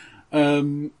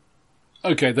 Mm-hmm.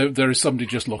 Okay, there is somebody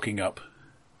just locking up.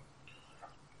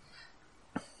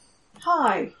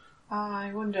 Hi.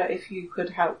 I wonder if you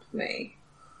could help me.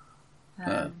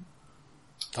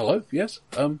 Hello? Yes?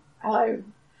 Hello.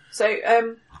 So,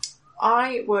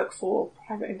 I work for a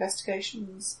private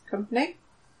investigations company,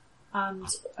 and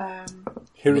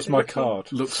here is my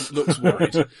card. Looks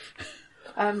worried.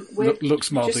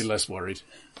 Looks mildly less worried.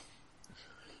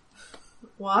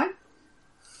 Why?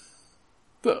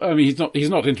 But, I mean, he's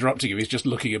not interrupting you. He's just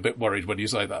looking a bit worried when you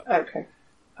say that. Okay,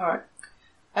 all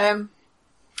right.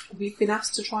 We've been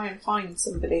asked to try and find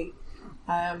somebody,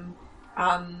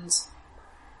 and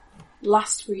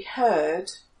last we heard,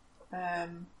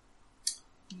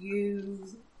 you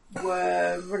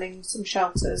were running some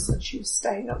shelters and she was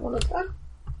staying at one of them.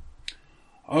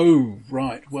 Oh,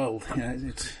 right. Well, yeah,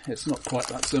 it's not quite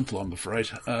that simple, I'm afraid.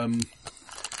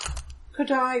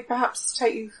 Could I perhaps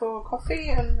take you for a coffee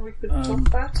and we could talk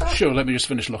about it? Sure, let me just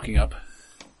finish locking up.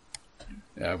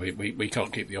 Yeah, we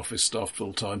can't keep the office staffed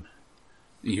full time.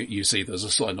 You see there's a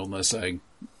sign on there saying,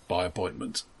 by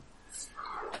appointment.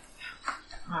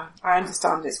 I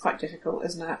understand it's quite difficult,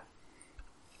 isn't it?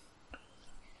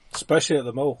 Especially at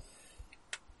the mall.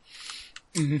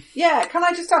 Mm-hmm. Yeah, can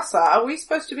I just ask that? Are we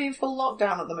supposed to be in full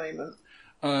lockdown at the moment?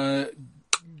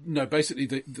 No, basically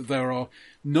there are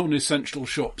non-essential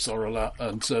shops are allowed,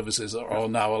 and services are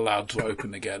now allowed to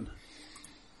open again.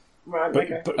 Right,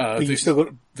 but you still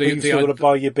got to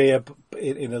buy your beer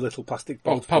in a little plastic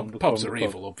box. Pubs are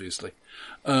evil, obviously.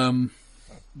 But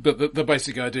the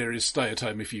basic idea is stay at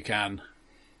home if you can,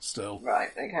 still. Right,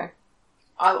 okay.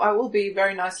 I will be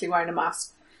very nicely wearing a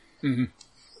mask. Mm-hmm.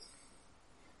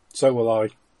 So will I.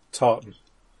 Tartan.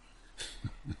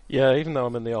 Yeah, even though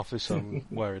I'm in the office, I'm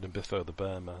wearing a Biffo the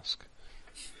Bear mask.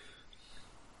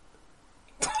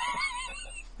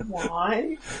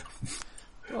 Why?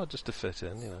 Well, just to fit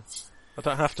in, you know. I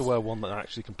don't have to wear one that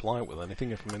actually comply with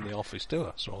anything if I'm in the office, do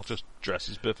I? So I'll just dress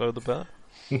as Biffo the Bear.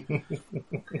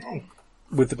 Okay.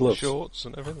 With the gloves. Shorts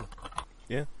and everything.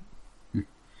 Yeah.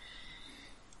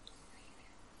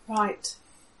 Right.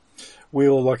 We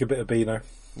all like a bit of Beano.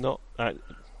 I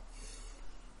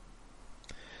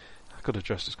could have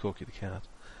dressed as Corky the Cat.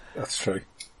 That's true.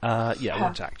 I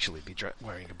won't actually be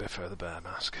wearing a Biffo the Bear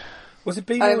mask. Was it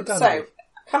Beano or Dandy? So,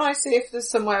 can I see if there's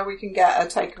somewhere we can get a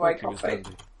takeaway coffee?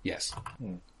 Yes.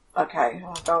 Okay,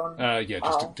 I'll go on.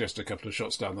 Just a couple of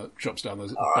shops down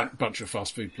there's All a bunch of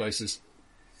fast food places.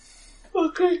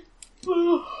 Okay.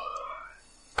 Go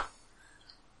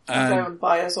and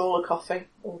buy us all a coffee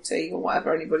or tea or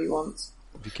whatever anybody wants.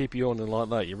 If you keep yawning like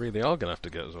that, you really are going to have to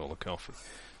get us all a coffee.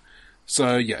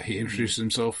 So, yeah, he introduced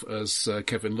himself as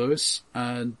Kevin Lewis,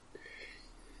 and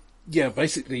yeah,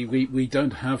 basically we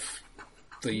don't have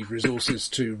the resources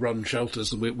to run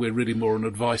shelters. We're really more an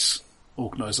advice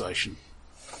organisation.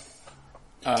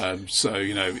 So,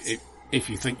 you know, if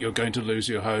you think you're going to lose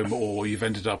your home or you've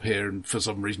ended up here and for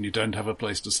some reason you don't have a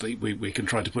place to sleep, we can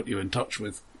try to put you in touch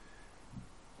with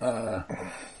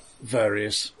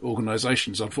various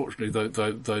organisations. Unfortunately,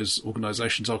 those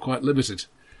organisations are quite limited.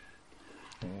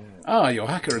 Your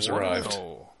hacker has arrived.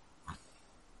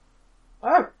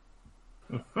 Oh.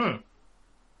 Mm-hmm.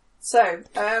 So,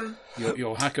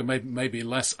 Your hacker may be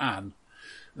less Anne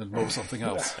and more something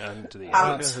else. And the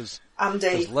hacker has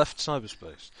left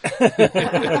cyberspace.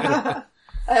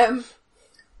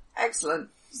 Excellent.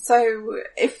 So,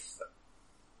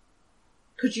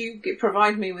 could you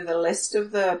provide me with a list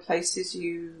of the places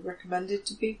you recommended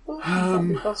to people? Would that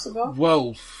be possible?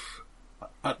 Well,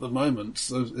 at the moment,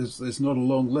 there's not a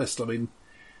long list. I mean,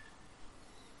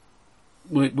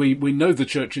 we know the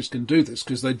churches can do this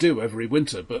because they do every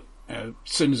winter, but as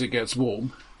soon as it gets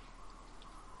warm,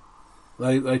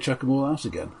 they chuck them all out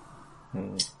again.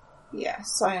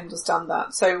 Yes, I understand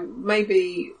that. So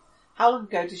maybe How long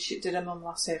ago did her mum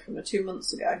last hear from her? 2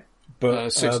 months ago? But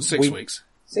 6 weeks.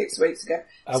 6 weeks ago.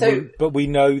 But we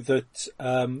know that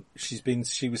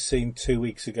she was seen 2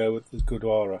 weeks ago at the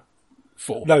Gurdwara.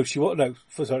 4. No,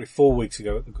 4 weeks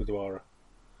ago at the Gurdwara.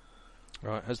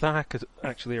 Right, has the hacker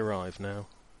actually arrived now?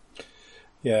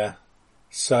 Yeah.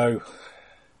 So,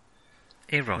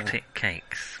 erotic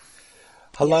cakes.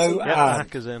 hello, Yeah, the Anne.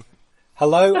 hacker's in.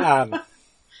 Hello, Anne.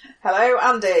 Hello,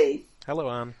 Andy. Hello,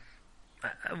 Anne.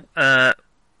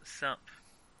 Sup,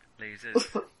 losers.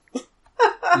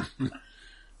 Have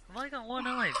I got one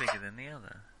eye bigger than the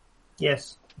other?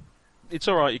 Yes. It's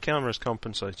alright, your camera's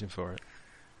compensating for it.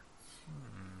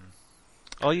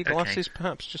 Are your glasses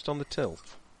perhaps just on the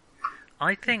tilt?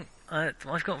 I think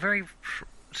I've got very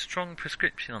strong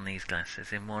prescription on these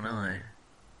glasses in one eye.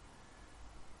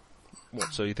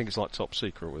 What, so you think it's like Top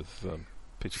Secret with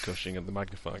Peter Cushing and the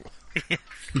magnifying?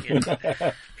 Yes.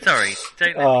 Sorry,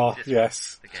 don't let Oh, me just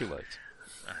yes. the Too game. late.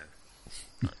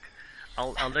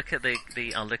 Oh. I'll look at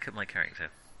I'll look at my character.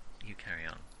 You carry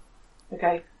on.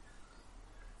 Okay.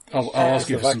 I'll ask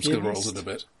you for some vacuum skill rolls list. in a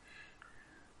bit.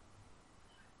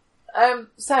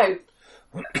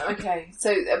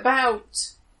 So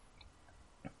about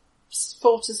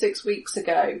 4 to 6 weeks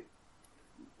ago,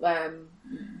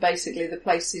 basically the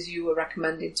places you were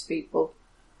recommending to people,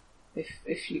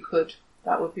 if you could,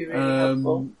 that would be really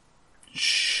helpful.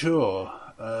 Sure.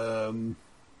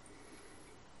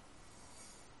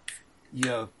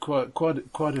 Yeah,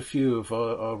 quite a few of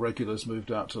our regulars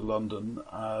moved out to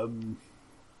London.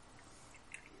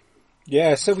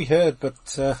 Yeah, so we heard, but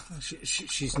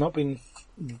she's not been.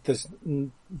 There's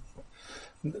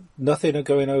nothing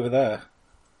going over there.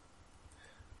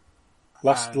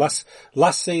 Last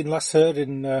seen, last heard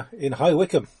in High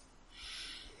Wycombe.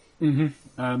 Mm-hmm.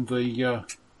 And the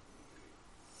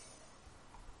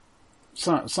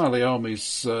Sally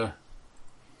Army's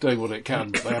doing what it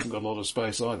can, but they haven't got a lot of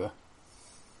space either.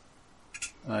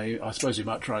 I suppose you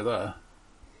might try there.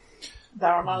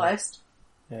 They're on my list.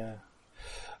 Yeah.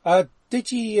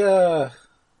 Did you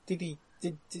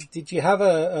have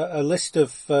a list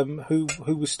of who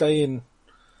was staying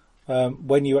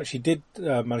when you actually did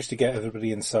manage to get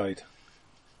everybody inside?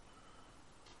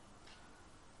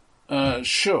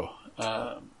 Sure.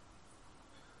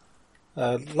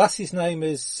 Lassie's name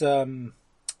is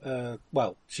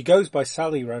well, she goes by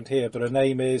Sally around here, but her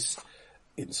name is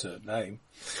insert name.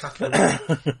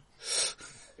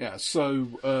 Yeah.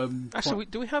 So Actually,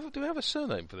 do we have a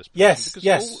surname for this person? Yes, Because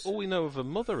yes. All we know of her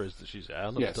mother is that she's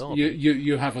Anne yes, of Derby.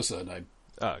 you have a surname.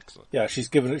 Ah, excellent. Yeah, she's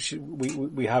given it.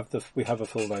 We have a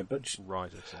full name, but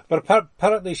Right, okay. but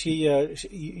apparently she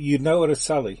you know her as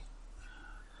Sally.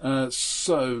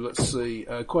 So let's see.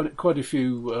 Quite a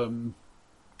few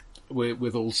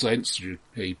with All Saints.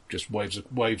 He just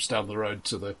waves down the road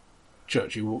to the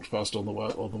church he walked past on the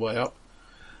way up.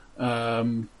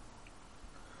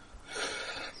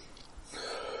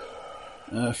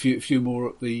 A few more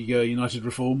at the United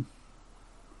Reform.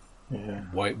 Yeah.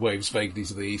 Waves vaguely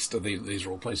to the east. These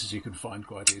are all places you can find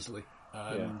quite easily.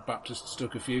 Yeah. Baptists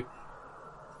took a few.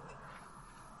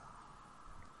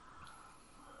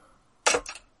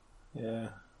 Yeah.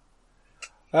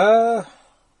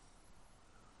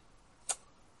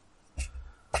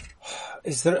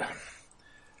 Is there?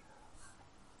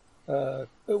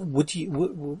 Would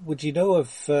you know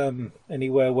of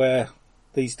anywhere where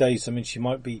these days? I mean, she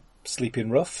might be sleeping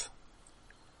rough.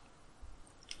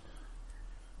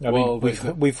 I Well,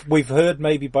 mean, we've heard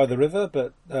maybe by the river,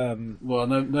 but Well,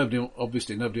 nobody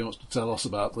wants to tell us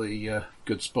about the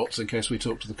good spots in case we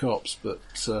talk to the cops. But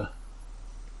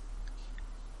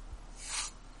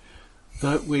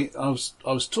I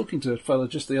was talking to a fellow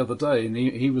just the other day, and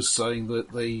he was saying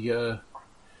that they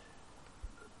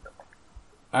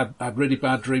had really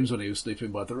bad dreams when he was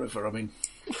sleeping by the river. I mean,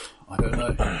 I don't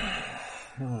know.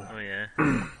 Oh yeah.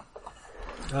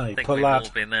 I I think pull we've all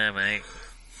out. been there, mate.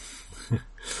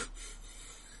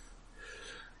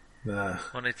 Nah.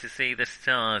 Wanted to see the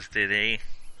stars, did he?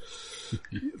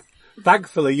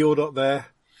 Thankfully, you're not there,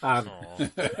 Anne. Aw.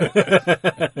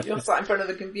 You're sat in front of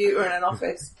a computer in an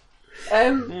office.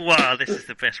 Wow, this is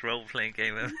the best role-playing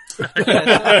game ever.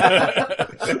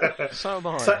 So am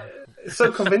I.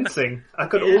 So convincing. I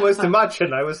could almost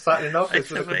imagine I was sat in an office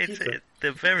with a computer.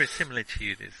 The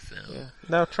verisimilitude is...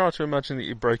 Now try to imagine that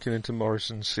you're breaking into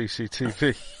Morrison's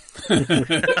CCTV.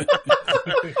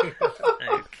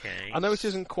 Okay. I know it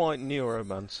isn't quite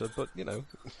Neuromancer, but, you know,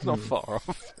 it's not far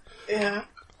off. Yeah.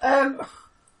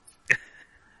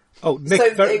 Oh, Nick,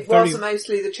 So very, it was very,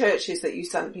 mostly the churches that you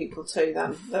sent people to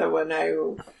then? There were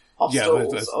no Yeah,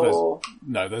 hostels or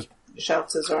there's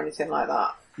shelters or anything like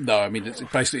that? no. I mean, it's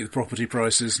basically the property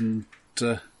prices and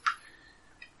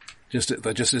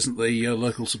There just isn't the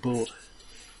local support.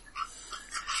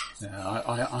 Yeah,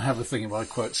 I have a thing in my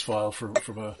quotes file from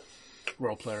a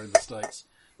role player in the States.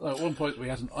 At one point, we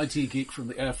had an IT geek from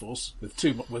the Air Force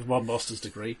with one master's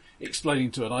degree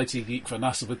explaining to an IT geek for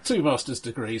NASA with 2 master's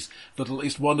degrees that at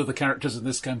least one of the characters in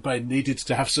this campaign needed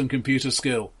to have some computer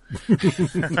skill.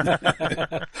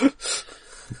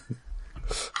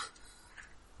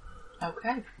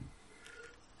 Okay.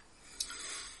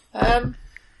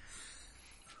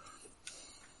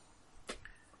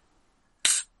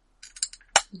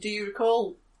 Do you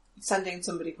recall sending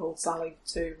somebody called Sally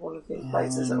to one of these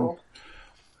places at all?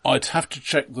 I'd have to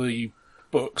check the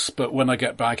books, but when I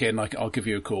get back in, I'll give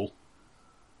you a call.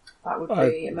 That would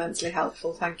be immensely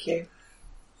helpful, thank you.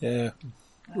 Yeah.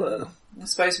 I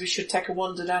suppose we should take a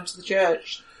wander down to the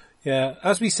church. Yeah,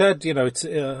 as we said, it's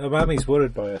Amami's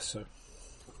worried by us, so...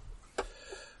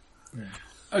 Yeah.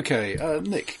 Okay,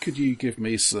 Nick, could you give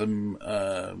me some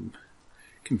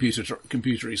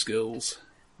computery skills?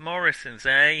 Morrison's,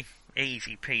 eh?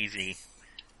 Easy peasy.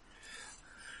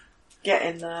 Get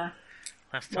in there.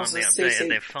 Last time they updated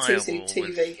their firewall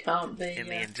CCTV can't be in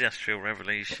the Industrial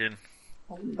Revolution.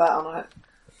 I wouldn't bet on it.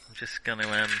 I'm just going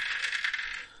to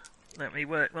let me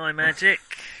work my magic.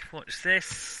 Watch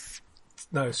this.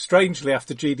 No, strangely,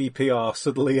 after GDPR,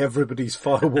 suddenly everybody's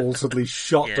firewall suddenly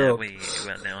shot up.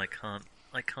 Well, now I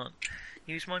can't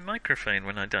use my microphone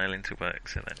when I dial into work,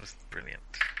 so that was brilliant.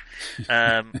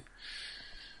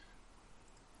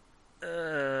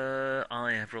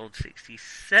 I have rolled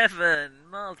 67,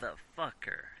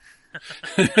 motherfucker.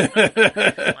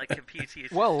 My computer is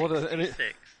 66.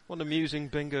 What an amusing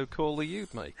bingo caller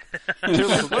you'd make. 2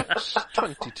 little books,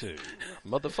 22.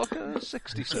 Motherfucker,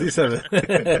 67.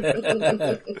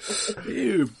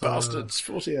 You bastards,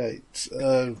 48. Is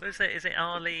it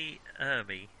Arlie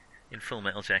Irby in Full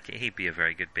Metal Jacket? He'd be a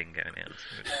very good bingo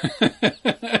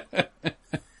announcer.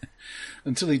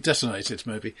 Until he detonated,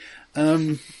 maybe.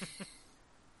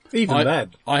 Even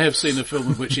then. I have seen a film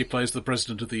in which he plays the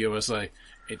President of the USA.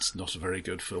 It's not a very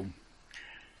good film.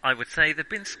 I would say there've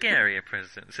been scarier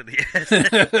presidents of the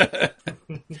USA.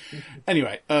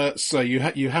 Anyway, so you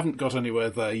haven't got anywhere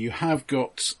there. You have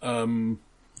got cell phone.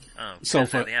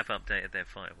 They have updated their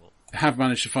firewall. Have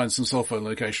managed to find some cell phone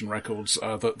location records.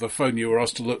 The phone you were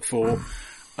asked to look for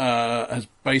has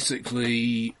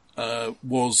basically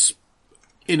was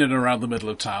in and around the middle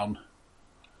of town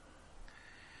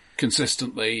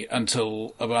consistently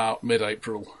until about mid-May,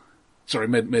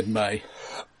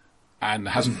 and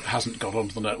hasn't got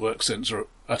onto the network since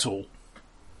at all.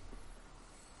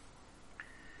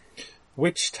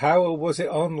 Which tower was it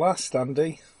on last,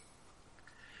 Andy?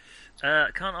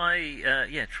 Can't I,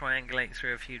 triangulate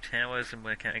through a few towers and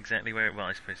work out exactly where it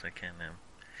was? I suppose I can now.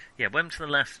 Yeah, when's the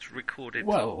last recorded...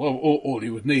 Well, all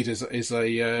you would need is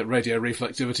a radio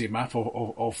reflectivity map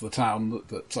of the town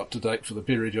that's up to date for the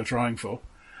period you're trying for.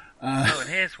 And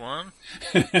here's one.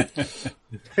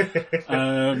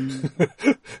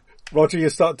 Roger,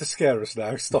 you're starting to scare us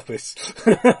now. Stop it.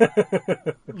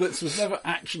 This was never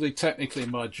actually technically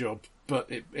my job,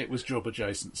 but it was job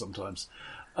adjacent sometimes.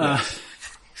 That'd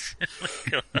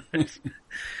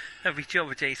be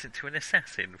job adjacent to an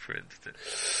assassin, for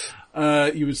instance.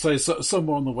 You would say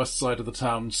somewhere on the west side of the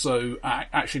town, so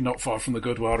actually not far from the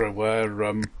Gurdwara where...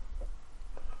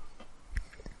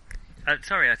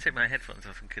 sorry, I took my headphones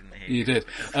off and couldn't hear you. You did.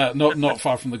 Not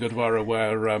far from the Gurdwara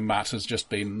where Matt has just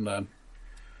been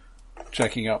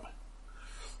checking up.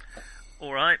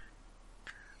 Alright.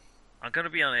 I'm going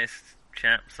to be honest,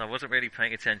 chaps, I wasn't really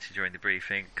paying attention during the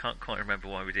briefing. Can't quite remember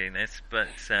why we're doing this, but...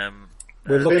 we're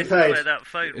looking paid. Where that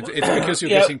phone was. It's because you're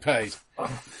getting paid.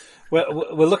 We're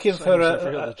looking for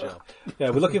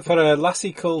we're looking for a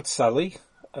lassie called Sally,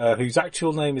 whose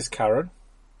actual name is Catherine.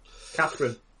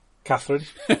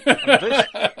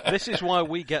 This is why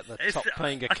we get the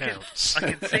top-paying accounts.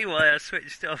 I can see why I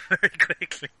switched off very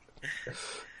quickly.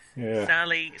 Yeah.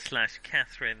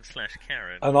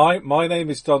 Sally/Catherine/Karen. And my name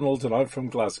is Donald, and I'm from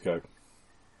Glasgow.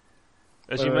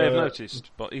 As you may have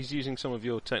noticed, but he's using some of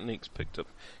your techniques picked up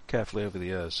carefully over the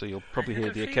years, so you'll probably hear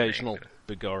the occasional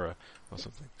Bigora or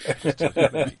something. Just to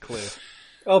make it clear.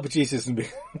 Oh, but Jesus and me.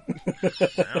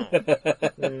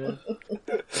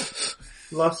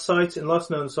 Last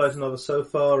known site another so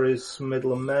far is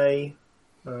middle of May.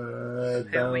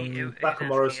 Back of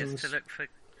Morrison's. To look for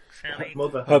Sally?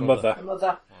 Her mother.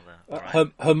 Right.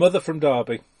 Her mother from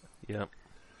Derby. Yeah.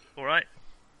 All right.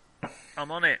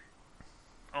 I'm on it.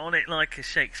 On it like a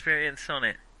Shakespearean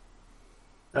sonnet.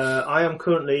 I am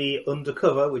currently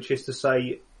undercover, which is to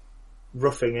say,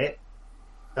 roughing it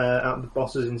at the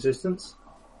boss's insistence.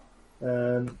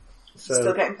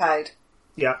 Still getting paid.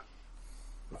 Yeah.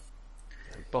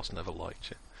 Boss never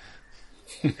liked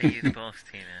you. Are you the boss,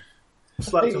 Tina?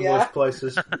 Slept in Yeah. worse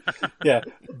places. Yeah,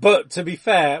 but to be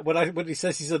fair, when he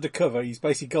says he's undercover, he's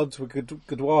basically gone to a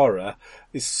Gurdwara,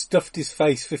 he's stuffed his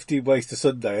face 15 ways to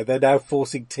Sunday, and they're now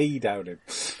forcing tea down him.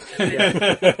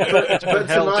 But Held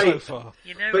so tonight, far.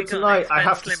 You know, But we've got tonight an I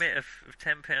have expense to limit of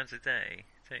 £10 a day,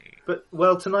 don't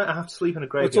you? tonight I have to sleep in a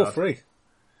Well, it's all graveyard.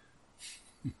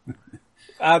 free.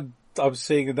 And I'm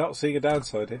not seeing a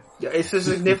downside here. Yeah, it's a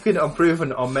significant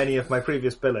improvement on many of my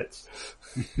previous billets.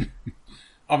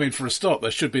 I mean, for a start,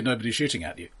 there should be nobody shooting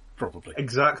at you, probably.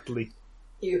 Exactly.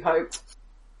 You hope.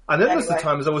 And then there's the Anyway.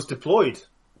 times I was deployed.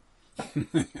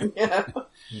 Yeah.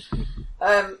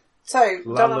 So, Don and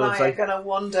Landlords, I are eh? going to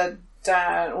wander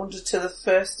to the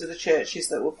first of the churches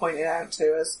that were pointed out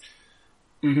to us.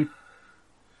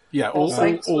 Yeah, All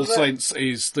Saints, All was it? Saints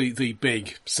is the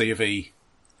big C of E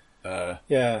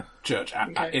Yeah. church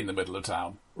Okay. in the middle of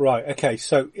town. Right, okay,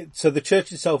 so the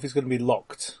church itself is going to be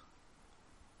locked,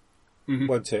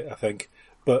 won't it, I think?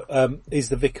 But is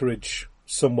the vicarage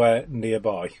somewhere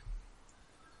nearby?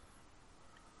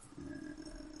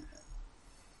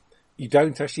 You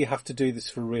don't actually have to do this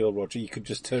for real, Roger. You could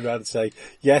just turn around and say,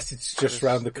 yes, it's just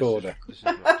round the corner. This is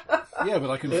Roger. Yeah,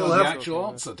 but I can It'll find the have- actual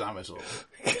answer, damn it all.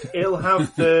 It'll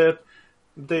have the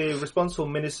responsible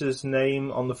minister's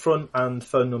name on the front and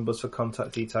phone numbers for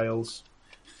contact details.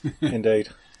 Indeed.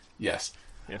 Yes.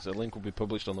 Yes, a link will be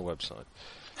published on the website.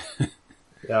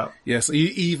 Yeah. Yes,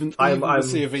 even I'm- the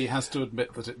C of E has to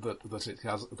admit that it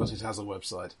has a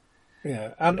website.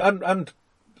 Yeah, and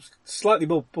slightly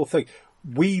more thing.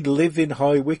 We live in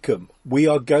High Wycombe. We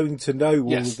are going to know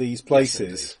all Yes. of these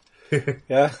places.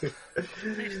 Yeah? I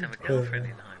used to have a girlfriend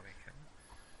in High Wycombe.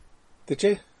 Did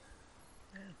you?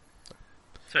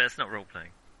 Sorry, that's not role-playing.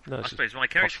 No, I it's suppose my a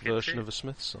posh character could version too. of a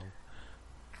Smith song.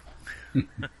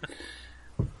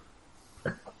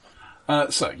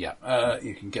 So yeah,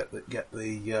 you can get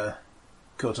the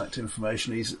contact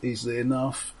information easily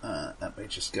enough. Let me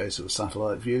just go to a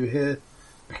satellite view here,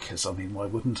 because I mean, why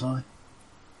wouldn't I?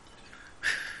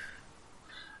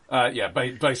 Yeah,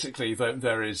 basically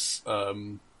there is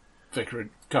vicarage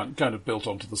kind of built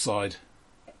onto the side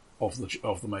of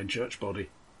the main church body.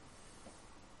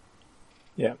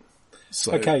 Yeah.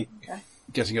 So Okay.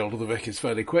 getting hold of the vic is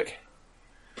fairly quick.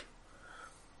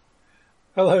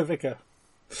 Hello, Vicar.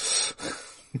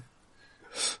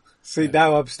 See,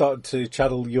 now I'm starting to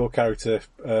channel your character,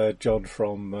 John,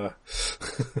 from...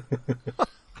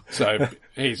 So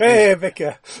he's Hey,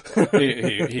 Vicar!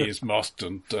 he is masked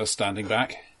and standing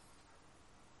back.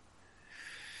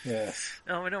 Yes.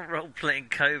 Oh, we're not role-playing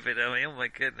COVID, are we? Oh my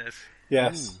goodness.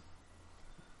 Yes.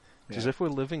 It's as if we're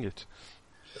living it.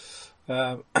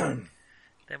 Then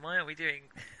why aren't we doing...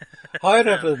 Hi,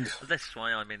 Reverend. This is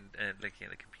why I'm looking at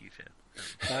the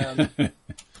computer.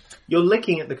 You're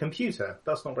licking at the computer.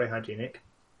 That's not very hygienic.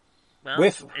 Well,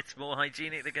 With- it's more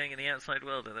hygienic than going in the outside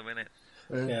world at the minute.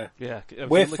 Yeah. Yeah, if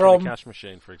We're you look from- at a cash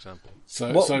machine, for example.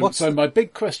 So What's- so my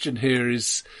big question here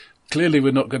is, clearly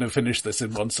we're not going to finish this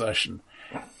in one session.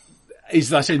 Is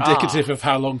that indicative of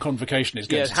how long Convocation is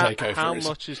going to take over? how us?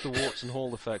 much is the Watson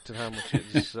Hall effect and how much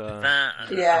is...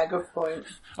 Yeah, good point.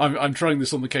 I'm trying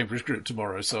this on the Cambridge group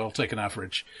tomorrow, so I'll take an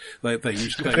average. They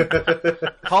usually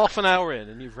half an hour in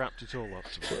and you've wrapped it all up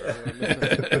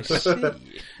tomorrow.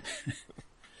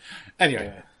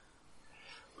 anyway.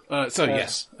 So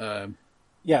yes,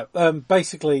 Yeah,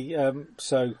 basically,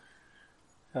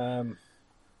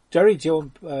 Jerry, do you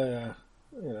want,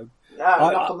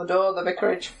 Knock on the door, the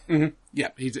vicarage. yeah,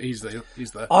 he's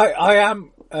there. I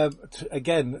am,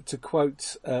 again, to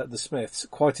quote the Smiths,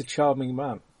 quite a charming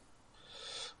man.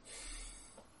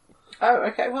 Oh,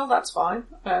 okay, well, that's fine.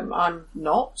 I'm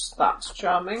not that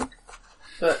charming.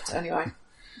 But anyway,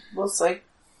 we'll see.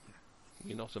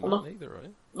 You're not a man either,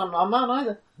 right? I'm not a man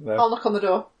either. No. I'll knock on the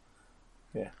door.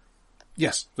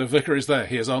 Yes, the vicar is there.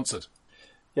 He has answered.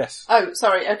 Yes. Oh,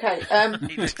 sorry, okay.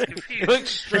 He looks confused. Looks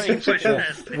strange. Push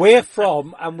past it. We're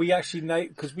from, and we actually name,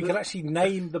 because we can actually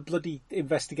name the bloody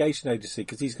investigation agency,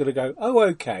 because he's going to go, oh,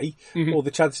 okay, or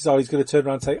the chances are he's going to turn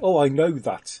around and say, oh, I know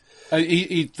that.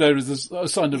 There is a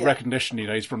sign of recognition. You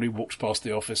know, he's probably walked past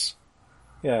the office.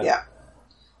 Yeah. Yeah.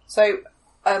 So,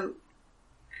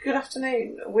 good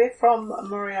afternoon. We're from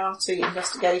Moriarty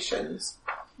Investigations.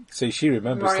 See, she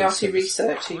remembers Moriarty these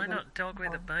Research, Why even. not dog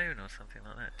with a bone or something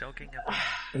like that? Dogging a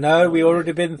bone. No, we've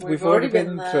already been We've we've already already been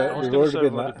been there. I was we've going to say already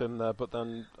we've been already there. been there, but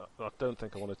then I don't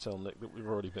think I want to tell Nick that we've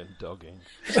already been dogging.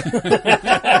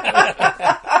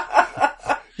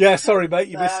 Yeah, sorry, mate,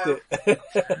 you missed it.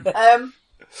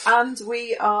 And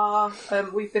we are,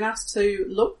 we've been asked to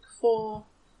look for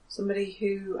somebody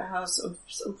who has,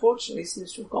 unfortunately,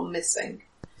 seems to have gone missing.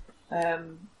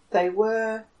 They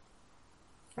were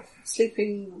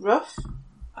sleeping rough,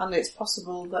 and it's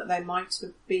possible that they might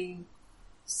have been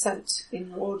sent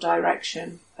in your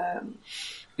direction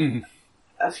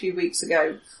a few weeks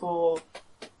ago for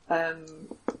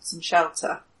some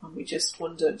shelter, and we just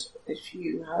wondered if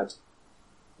you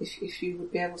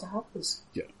would be able to help us.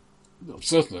 Yeah, well,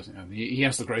 certainly. And he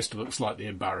has the grace to look slightly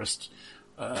embarrassed.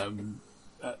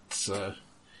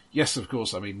 Yes, of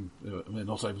course. I mean, we're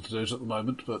not able to do it at the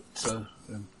moment, but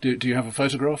do you have a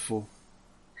photograph? Or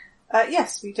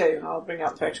yes, we do. I'll bring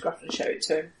out the photograph and show it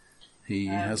to him. He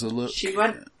has a look. She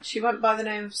went by the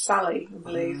name of Sally, I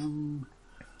believe.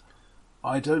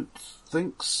 I don't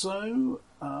think so.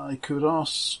 I could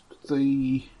ask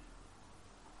the...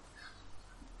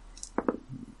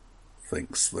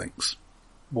 Thinks.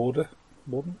 Warden?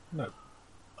 No.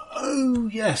 Oh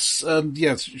yes,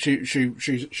 yes.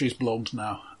 She's blonde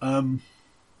now,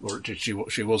 or she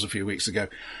was a few weeks ago.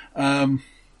 Oh,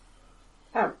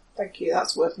 thank you.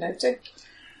 That's worth noting.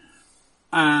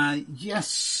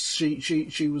 Yes,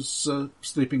 she was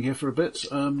sleeping here for a bit.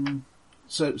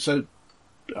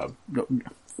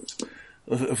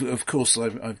 Of course,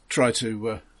 I've tried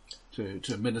to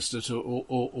minister to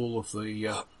all of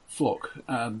the flock,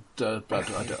 and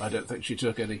but I don't think she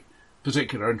took any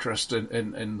particular interest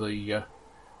in the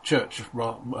church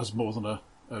as more than a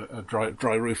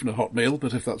dry roof and a hot meal.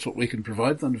 But if that's what we can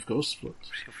provide, then of course she'll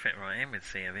fit right in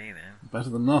with COE then. Better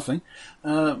than nothing.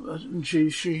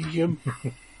 She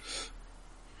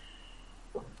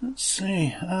let's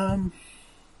see.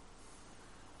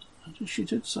 She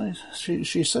did say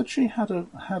she said she had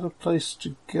a place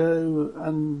to go,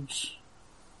 and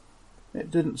it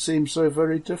didn't seem so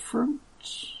very different.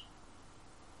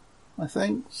 I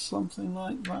think something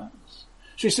like that.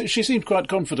 She seemed quite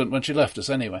confident when she left us,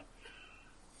 anyway.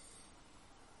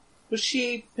 Was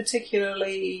she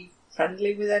particularly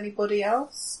friendly with anybody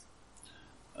else?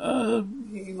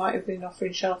 You might have been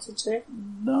offering shelter to?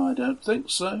 No, I don't think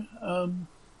so.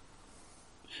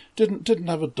 Didn't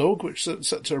have a dog, which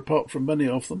sets her apart from many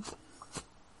of them.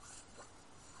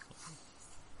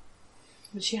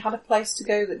 But she had a place to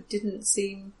go that didn't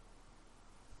seem...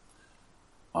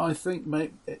 I think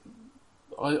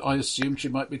I assumed she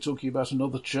might be talking about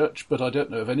another church, but I don't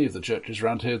know of any of the churches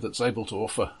around here that's able to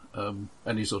offer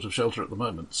any sort of shelter at the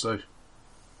moment, so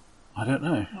I don't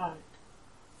know. Right.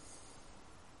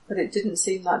 But it didn't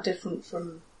seem that different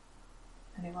from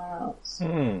anywhere else.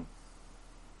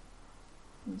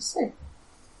 Let's see.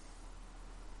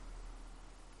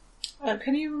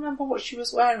 Can you remember what she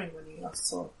was wearing when you last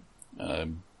saw her?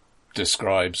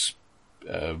 Describes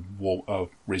a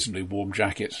reasonably warm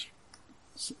jacket,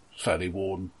 fairly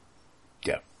worn.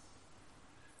 Yeah,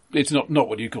 it's not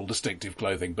what you call distinctive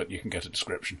clothing, but you can get a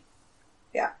description.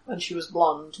 Yeah, and she was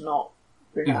blonde, not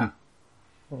brunette.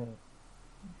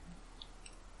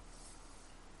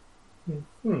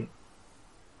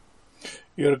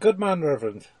 You're a good man,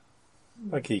 Reverend.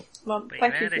 Thank you. Well,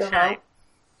 thank you for your help.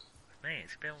 Mate,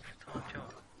 it's a bit of a time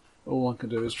job. All I can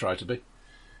do is try to be.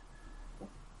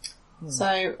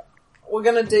 So, we're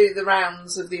going to do the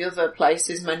rounds of the other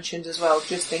places mentioned as well,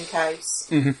 just in case.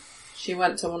 She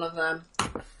went to one of them.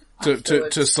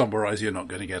 To summarise, you're not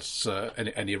going to get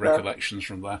any recollections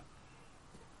from there.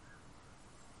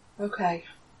 Okay.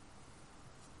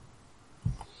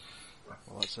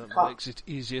 Well, that certainly makes it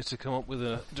easier to come up with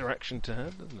a direction to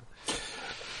head, doesn't it?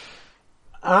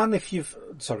 And Andy, if you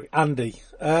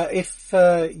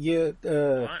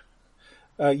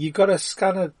got to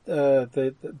scan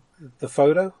the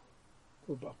photo.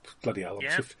 Oh, bloody hell!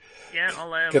 Yeah, I'll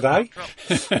G'day.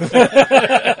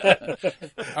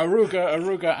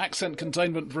 Aruga accent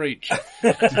containment breach.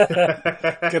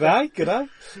 G'day.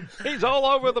 He's all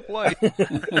over the place.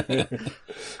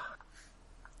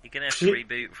 You're going to have to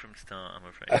reboot from start, I'm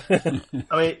afraid.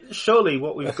 I mean, surely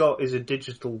what we've got is a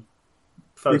digital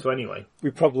photo anyway. We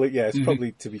probably, it's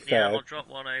probably, to be fair. Yeah, I'll drop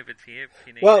one over to you if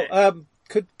you need it. Well,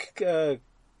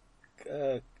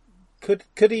 could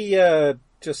he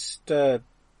just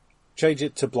change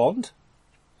it to blonde?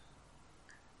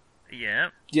 Yeah.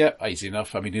 Yeah, easy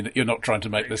enough. I mean, you're not trying to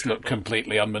make this look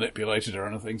completely unmanipulated or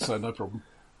anything, so no problem.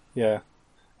 Yeah.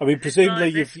 I mean, presumably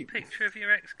this picture of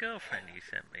your ex-girlfriend you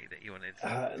sent me that you wanted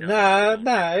to... No.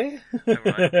 Oh,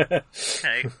 right.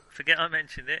 Okay, forget I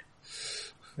mentioned it.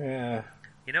 Yeah.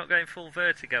 You're not going full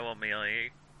Vertigo on me, are you?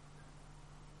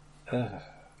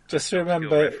 Just Your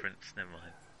remember... reference, never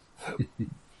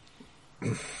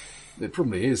mind. It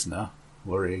probably is now.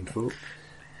 Worrying thought.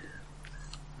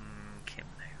 Kim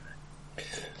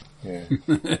knew Yeah.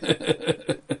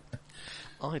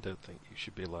 I don't think you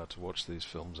should be allowed to watch these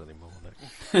films anymore,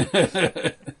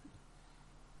 Nick.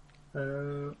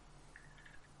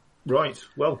 Right,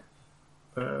 well,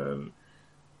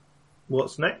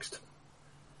 what's next?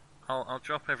 I'll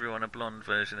drop everyone a blonde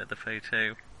version of the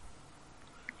photo.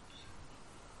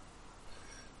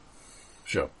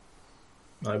 Sure.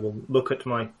 I will look at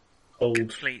my old...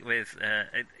 Complete with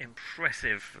an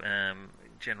impressive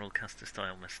General Custer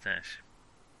style moustache.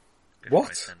 Before I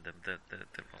What? send them the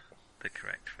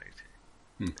correct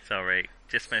photo. Sorry,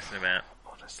 just messing about.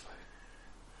 Honestly.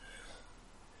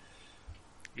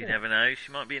 You never know,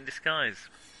 she might be in disguise.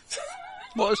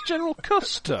 What, as General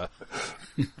Custer?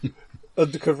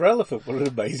 Undercover Elephant, what an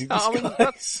amazing I mean,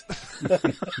 disguise.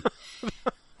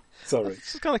 Sorry.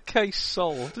 It's kind of case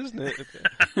solved, isn't it?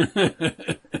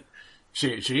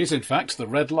 She is, in fact, the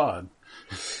Red Lion.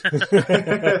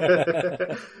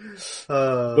 The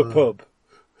pub.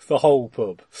 The whole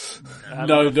pub.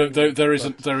 No, there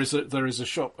isn't. There is a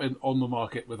shop on the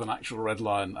market with an actual Red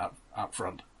Lion out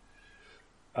front.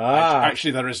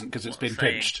 Actually, there isn't because it's been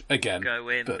saying pinched again. Go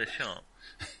in but the shop.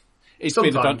 It's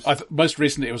Sometimes. been most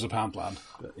recently it was a Poundland.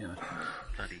 But, you know.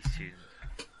 Bloody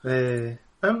student.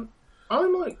 I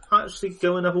might actually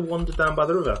go and have a wander down by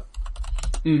the river.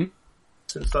 Mm-hmm.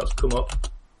 Since that's come up.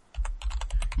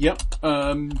 Yep.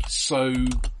 So,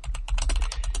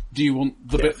 do you want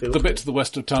the bit to the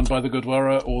west of town by the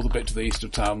Goodwara, or the bit to the east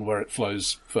of town where it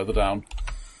flows further down?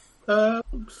 Go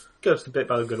to the bit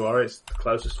by the Goodwara. It's the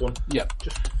closest one. Yep.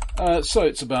 So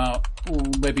it's about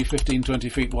maybe 15, 20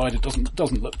 feet wide. It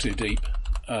doesn't look too deep.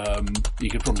 You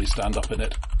could probably stand up in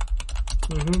it.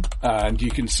 Mm-hmm. And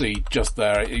you can see just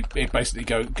there, it basically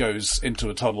goes into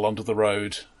a tunnel under the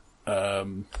road,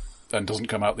 and doesn't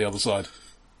come out the other side.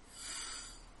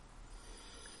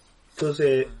 Does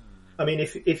it? I mean,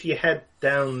 if you head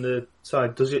down the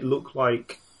side, does it look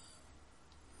like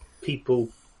people?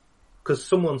 Because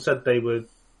someone said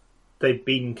they'd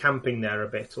been camping there a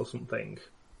bit or something,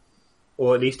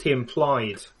 or at least he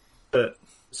implied that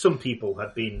some people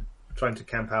had been trying to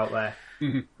camp out there.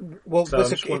 Mm-hmm. Well, so I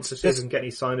just want to see if I can get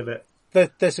any sign of it.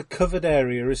 There's a covered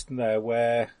area, isn't there,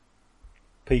 where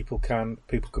people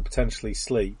could potentially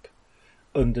sleep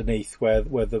underneath where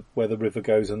the river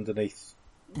goes underneath.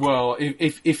 Well,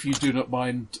 if you do not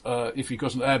mind, if you've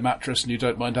got an air mattress and you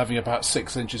don't mind having about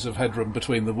 6 inches of headroom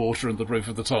between the water and the roof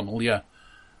of the tunnel, yeah.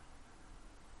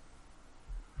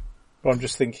 But I'm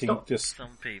just thinking,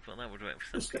 some people that would work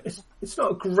for some people. It's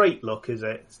not a great look, is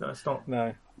it? It's not.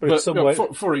 No. But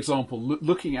no, for example,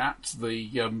 looking at the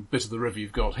bit of the river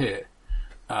you've got here,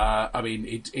 I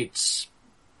mean,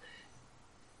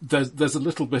 there's a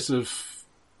little bit of.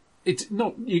 It's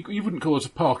not, you wouldn't call it a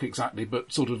park exactly,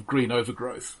 but sort of green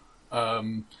overgrowth,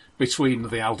 between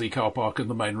the Aldi car park and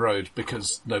the main road,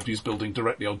 because nobody's building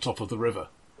directly on top of the river.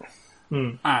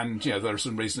 Mm. And, there are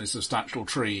some reasonably substantial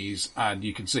trees, and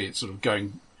you can see it sort of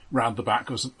going round the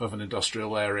back of an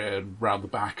industrial area and round the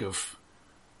back of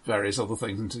various other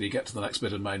things until you get to the next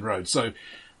bit of main road. So,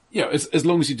 as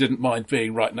long as you didn't mind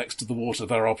being right next to the water,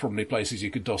 there are probably places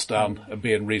you could doss down and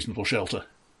be in reasonable shelter.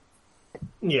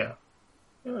 Yeah.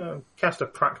 Cast a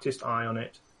practiced eye on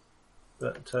it,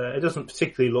 but it doesn't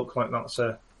particularly look like that's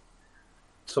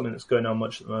something that's going on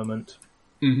much at the moment.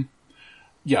 Mm-hmm.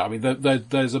 Yeah, I mean,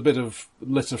 there's a bit of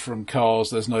litter from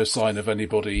cars. There's no sign of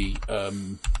anybody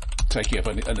taking up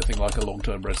anything like a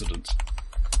long-term residence.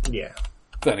 Yeah.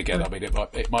 Then again, I mean,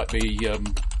 it might be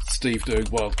Steve doing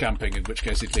wild camping, in which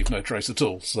case he'd leave no trace at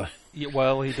all. So. Yeah,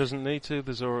 well, he doesn't need to.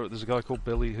 There's a guy called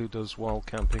Billy who does wild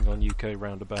camping on UK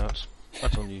roundabouts.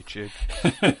 That's on YouTube.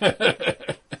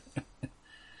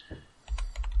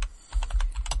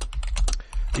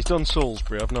 He's done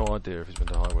Salisbury. I've no idea if he's been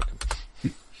to High Wycombe.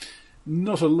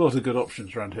 Not a lot of good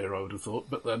options around here, I would have thought,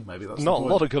 but then maybe that's not a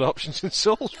lot of good options in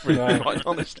Salisbury, quite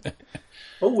honestly.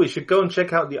 Oh, we should go and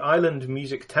check out the Island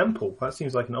Music Temple. That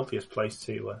seems like an obvious place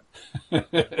to...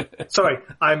 Sorry,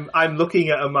 I'm looking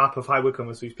at a map of High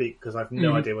Wycombe as we speak, because I've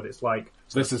no idea what it's like.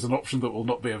 So. This is an option that will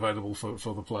not be available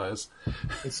for the players.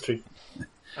 It's true.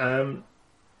 Yeah,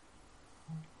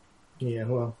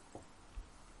 well...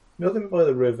 Nothing by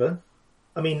the river.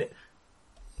 I mean,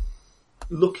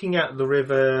 looking at the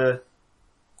river...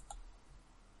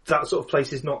 That sort of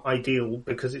place is not ideal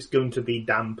because it's going to be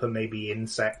damp and maybe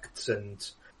insects and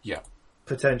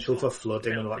potential for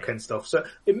flooding and all that kind of stuff. So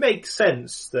it makes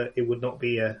sense that it would not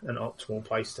be an optimal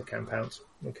place to camp out.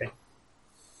 Okay.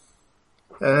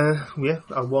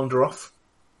 I'll wander off.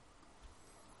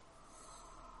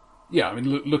 Yeah, I mean,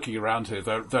 looking around here,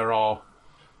 there are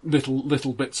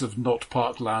little bits of not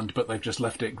park land, but they've just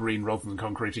left it green rather than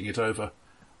concreting it over.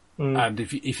 And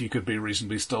if you could be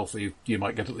reasonably stealthy, you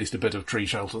might get at least a bit of tree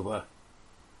shelter there.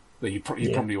 That you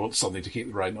probably want something to keep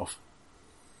the rain off.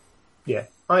 Yeah,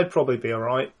 I'd probably be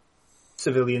alright.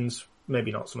 Civilians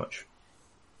maybe not so much.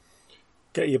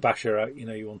 Get your basher out, you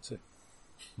know you want to.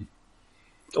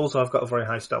 Also, I've got a very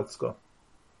high stealth score.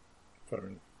 Fair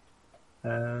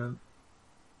enough.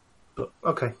 But,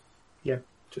 okay. Yeah,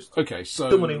 just... Okay, so...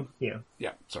 someone who, yeah.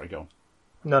 Yeah, sorry, go on.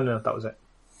 No, that was it.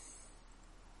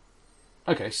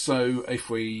 Okay, so if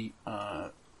we...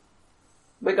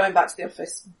 We're going back to the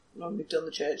office when we've done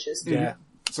the churches. Yeah.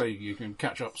 So you can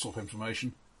catch up, swap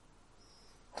information.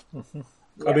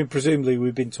 I mean, presumably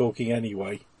we've been talking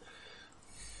anyway.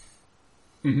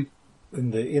 Mm-hmm.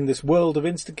 In this world of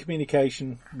instant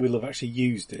communication, we'll have actually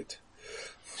used it.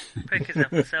 Pick us up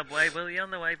the subway, will you,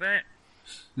 on the way back?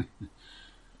 Do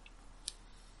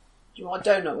you want a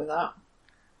donut with that?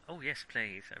 Oh, yes,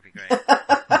 please. That'd be great.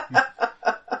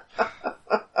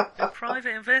 They're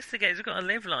private investigators. We've got to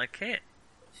live like it.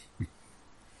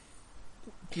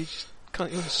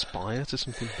 Can't you aspire to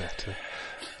something better?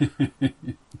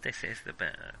 This is the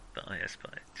better that I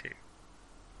aspire to.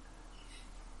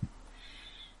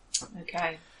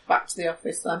 Okay, back to the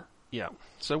office then. Yeah.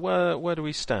 So where do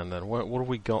we stand then? What have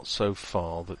we got so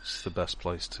far that's the best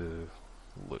place to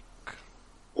look?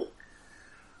 You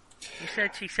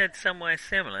said she said somewhere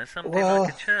similar, something Well-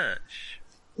 like a church.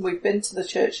 We've been to the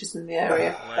churches in the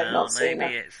area. I've Well, not seen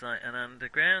maybe it. it's like an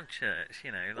underground church,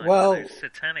 you know, like Well- those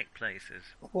satanic places.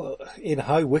 Well, in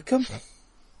High Wycombe?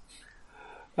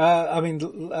 I mean,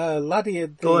 Laddie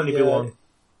had the... There'll only be one.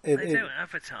 They don't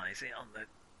advertise it on the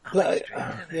high Like, street, do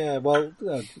they? yeah, well,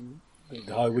 in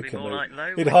High It'd be Wycombe, more like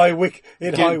low in High Wycombe,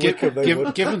 they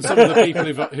would. Given some of the people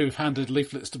who've handed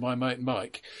leaflets to my mate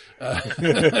Mike,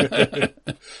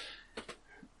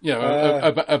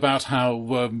 about how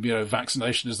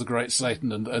vaccination is the great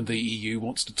Satan and the EU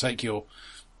wants to take your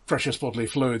precious bodily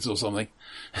fluids or something.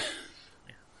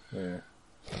 Yeah.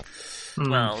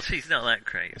 Well, she's not that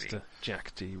crazy. Mr.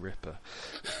 Jack D. Ripper.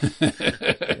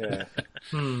 Yeah.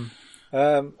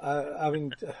 I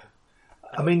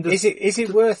mean, there's- is it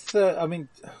worth? I mean,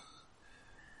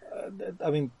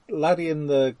 Laddie and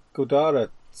the Godara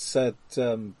said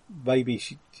maybe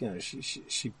she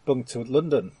bunked to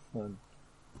London.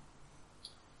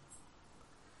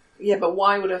 Yeah, but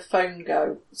why would her phone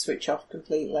switch off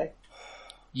completely?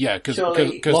 Yeah, because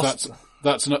Surely-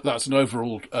 that's an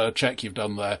overall check you've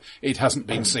done there. It hasn't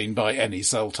been seen by any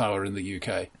cell tower in the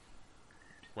UK.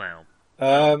 Wow.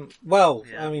 Well,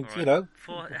 Yeah, I mean, all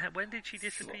right. When did she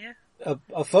disappear?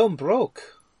 a phone broke.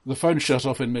 The phone shut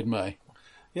off in mid-May.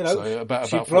 You know, So about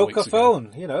she 4 broke her weeks ago.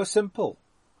 phone. You know, simple.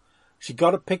 She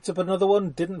got it, picked up another one,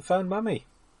 didn't phone Mammy.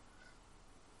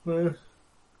 Where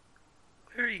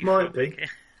are you Might from, be. Vicky?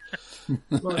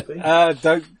 Might be.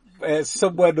 Don't.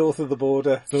 Somewhere north of the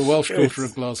border. The Welsh quarter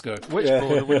of Glasgow. Which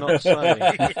border we're not saying?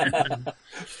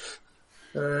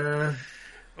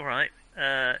 All right.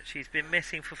 She's been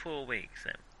missing for 4 weeks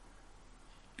then.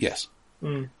 Yes.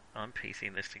 I'm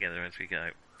piecing this together as we go.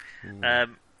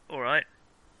 All right.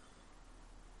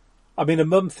 I mean, a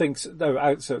mum thinks no.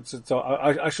 I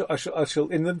shall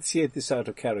enunciate this out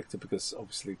of character because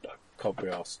obviously I can't be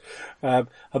asked. Her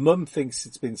mum thinks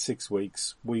it's been 6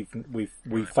 weeks. We've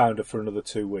found her for another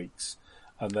 2 weeks,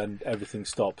 and then everything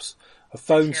stops. Her Did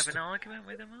phone's she have an argument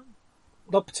with her mum?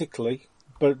 not particularly,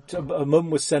 but her mum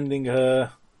was sending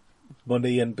her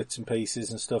money and bits and pieces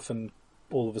and stuff, and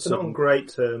all of a They're not on sudden great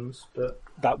terms, but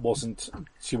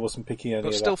she wasn't picking any But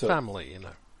of still that up. family, you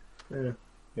know. yeah.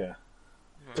 Yeah.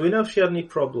 Do we know if she had any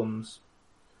problems?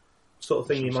 Sort of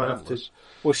thing you She's might have to. homeless.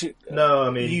 Well, No, I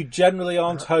mean, you generally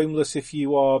aren't homeless if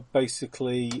you are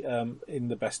basically in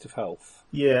the best of health.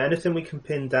 yeah, anything we can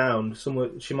pin down. Somewhere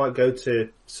she might go to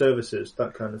services,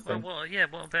 that kind of Well, thing.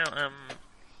 what about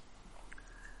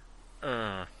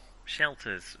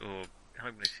shelters or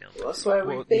homeless shelters? That's where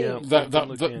Well, we've been. yeah. The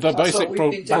That's basic what we've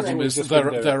been doing. problem is That's what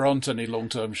we've there just been aren't any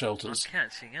long-term I'm shelters.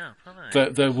 catching up, aren't I?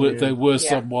 There were Yeah.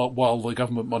 some while the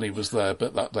government money was there,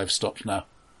 but they've stopped now.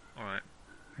 All right.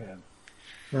 Yeah.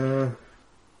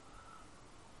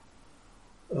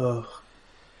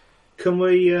 Can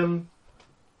we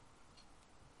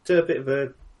do a bit of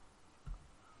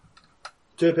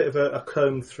a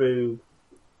comb through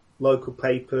local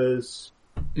papers,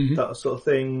 that sort of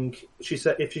thing? She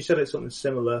said if she said it's something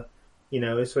similar,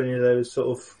 it's any of those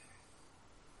sort of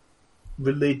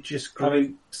religious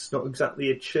groups, not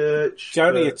exactly a church.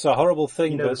 Jeremy, but, it's a horrible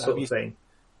thing, the but sort of thing.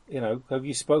 have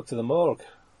you spoke to the morgue?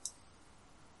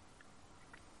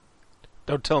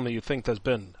 Don't tell me you think there's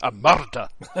been a murder.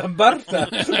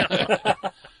 Martha!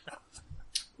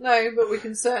 No, but we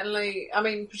can certainly. I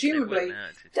mean, presumably, They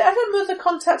wouldn't had her mother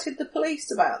contacted the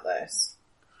police about this?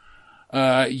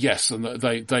 Yes, and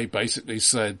they basically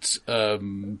said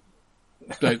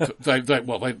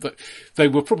They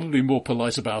were probably more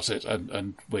polite about it,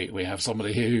 and we have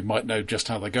somebody here who might know just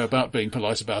how they go about being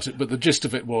polite about it, but the gist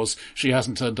of it was, she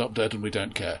hasn't turned up dead and we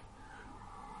don't care.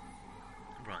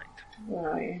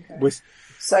 Right, okay.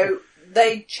 So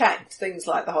they checked things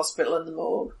like the hospital and the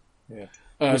morgue? Yeah.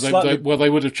 They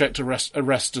would have checked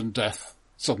arrest and death,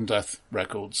 sudden death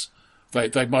records.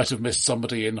 They might have missed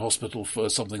somebody in hospital for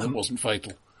something that wasn't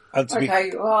fatal. Well,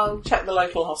 I'll check the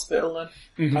local hospital then.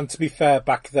 Mm-hmm. And to be fair,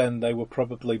 back then they were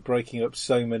probably breaking up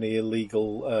so many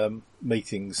illegal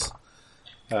meetings,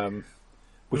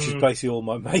 which is basically all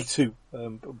my mate who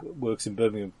works in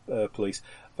Birmingham Police.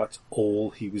 That's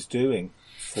all he was doing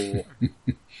for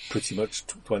pretty much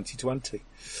 2020.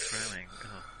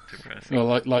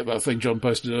 Well, like that thing John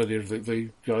posted earlier,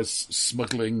 the guys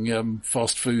smuggling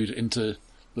fast food into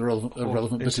the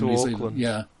relevant bit in New Zealand.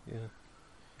 Yeah.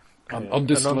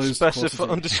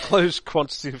 Undisclosed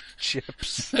quantity of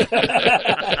chips. They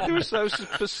were so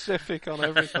specific on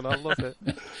everything. I love it.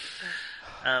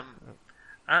 I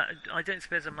don't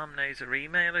suppose a mum knows her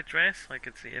email address. I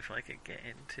could see if I could get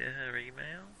into her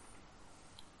email.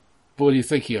 What are you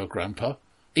thinking of, Grandpa?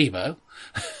 Email?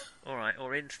 All right,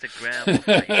 or Instagram, or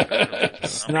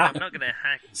Facebook. I'm not going to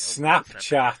hack.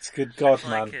 Snapchat. Good God,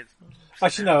 man.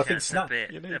 Actually, no, I think a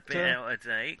bit out of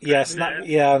date. Yeah,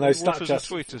 Snapchat.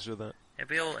 Tweeters with that. It'd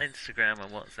be all Instagram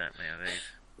and WhatsApp nowadays.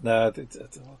 No, I don't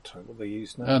know what they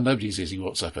use now. Nobody's using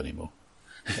WhatsApp anymore.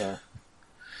 Yeah.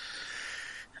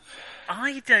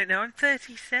 I don't know. I'm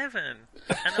 37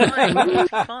 and I'm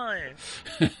 45.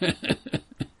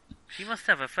 She must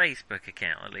have a Facebook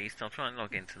account at least. I'll try and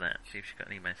log into that. See if she's got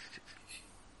any messages.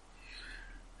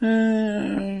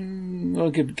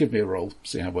 Well, give me a roll.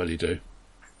 See how well you do.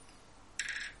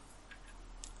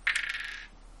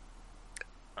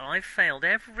 I've failed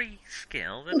every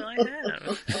skill that I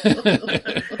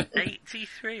have.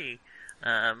 83.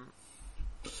 I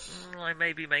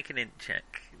maybe make an int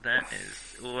check. That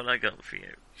is all I got for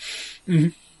you. Mm-hmm.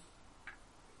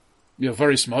 You're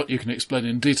very smart. You can explain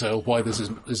in detail why this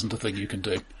isn't a thing you can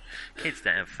do. Kids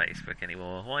don't have Facebook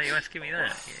anymore. Why are you asking me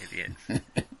that, you idiots?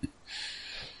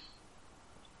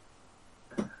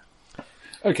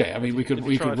 Okay, I mean, we could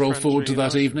roll forward to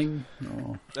that evening.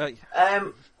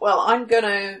 Well, I'm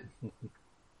gonna...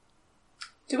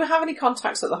 Do we have any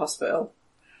contacts at the hospital?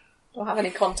 Do I have any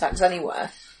contacts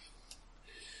anywhere?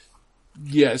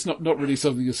 Yeah, it's not really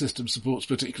something the system supports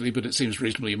particularly, but it seems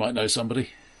reasonable you might know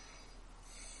somebody.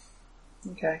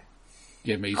 Okay.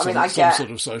 Give me some sort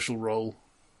of social role.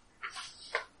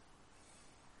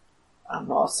 I'm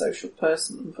not a social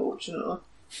person, unfortunately.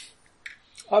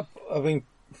 I mean,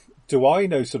 do I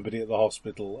know somebody at the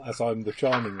hospital as I'm the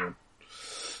charming one?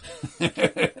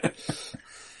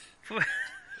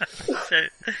 So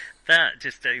that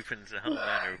just opens a whole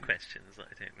manner of questions that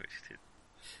I don't wish to.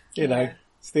 You know,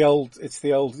 it's the old.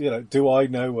 You know, do I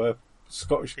know a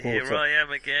Scottish porter? Here I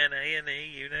am again,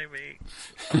 A&E. You know me.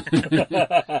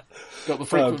 Got the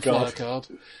frequent flyer card.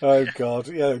 Oh God,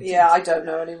 yeah. I don't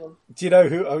know anyone. Do you know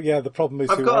who? Oh yeah, the problem is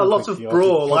I've got a lot of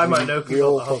brawl. I might know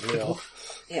people at the hospital.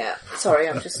 Yeah, sorry,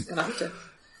 I'm just going to have to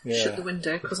shut the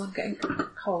window because I'm getting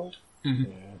cold.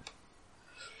 Mm-hmm. Yeah.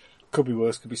 Could be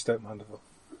worse, could be Stoke Mandeville.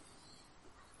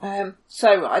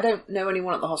 So, I don't know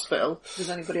anyone at the hospital. Does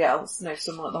anybody else know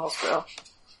someone at the hospital?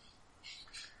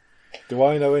 Do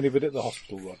I know anybody at the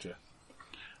hospital, Roger?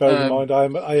 Bear in mind, I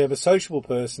am a sociable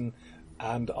person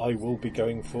and I will be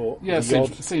going for... Yeah,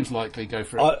 seems likely, go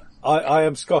for it. I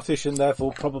am Scottish and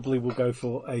therefore probably will go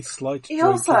for a slight He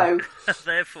also...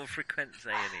 therefore frequents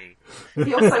A&E.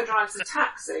 He also drives a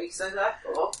taxi, so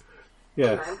therefore...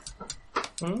 Yeah.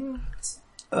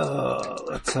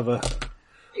 Let's have a...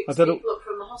 I don't know...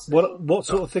 What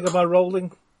sort of thing am I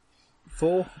rolling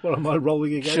for? What am I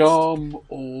rolling against? Charm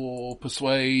or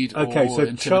persuade or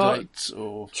intimidate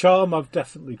or... Charm I've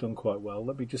definitely done quite well.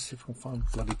 Let me just see if I can find the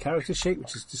bloody character sheet,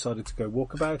 which has decided to go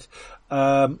walkabout.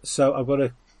 So I've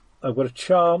got a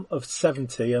charm of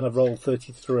 70 and I've rolled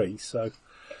 33, so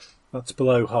that's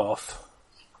below half.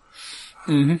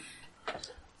 Mm-hmm.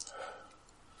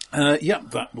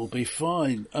 That will be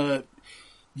fine.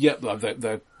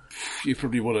 You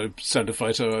probably want to send a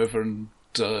photo over and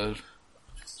say...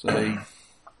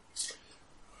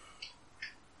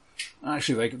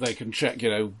 Actually, they can check,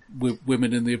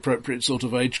 women in the appropriate sort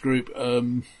of age group,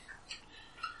 and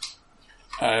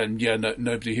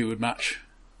nobody who would match.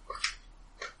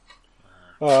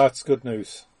 Oh, that's good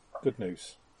news. Good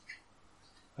news.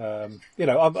 I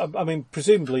mean,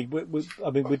 presumably,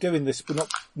 we're doing this.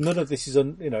 None of this is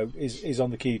on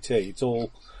the QT. It's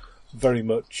all very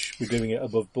much we're doing it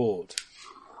above board.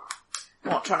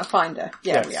 What, trying to find her?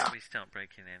 Yeah, we are. We start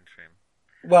breaking in for him.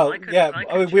 Well, I could I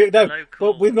mean, check the no,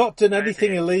 local but we've not done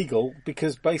anything Reddit. illegal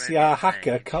because basically Reddit our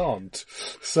hacker page. can't.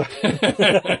 So,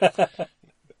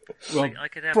 Well, I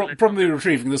could have a look probably on the-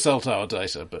 retrieving the cell tower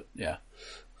data, but yeah.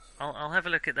 I'll have a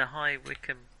look at the High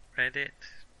Wycombe Reddit.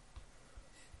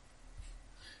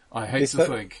 I hate Is to that-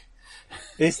 think.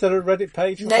 is there a Reddit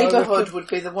page? For Neighbourhood Highwick? would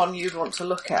be the one you'd want to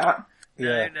look at.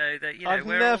 Yeah. No, that you know I've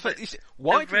where all never. the- you see,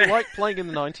 why do you Re- like playing in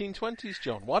the 1920s,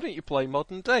 John? Why don't you play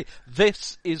modern day?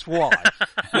 This is why.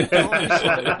 You can't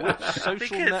decide which social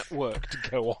Because- network to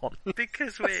go on.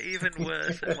 because we're even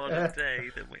worse at modern day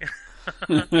than we.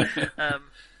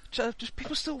 So, does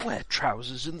people still wear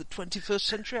trousers in the 21st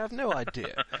century? I have no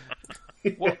idea.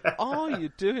 What are you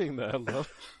doing there, love?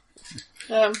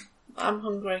 I'm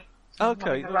hungry. Okay, I'm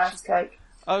having a rice cake.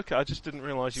 okay. I just didn't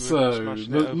realise you were So,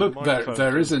 smashing it over the look, microphone.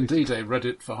 there is indeed a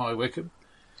Reddit for High Wycombe.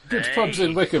 Good Hey. pubs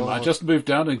in Wycombe. I God. just moved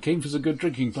down and keen for some good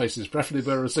drinking places, preferably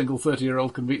where a single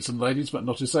 30-year-old can meet some ladies, but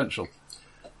not essential.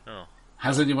 Oh,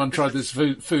 Has anyone tried this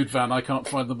food van? I can't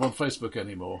find them on Facebook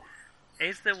anymore.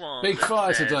 is there one? Big that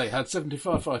fire says, today. Had 70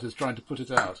 firefighters trying to put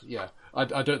it out. Yeah, I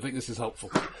don't think this is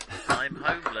helpful. I'm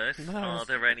homeless. No. Are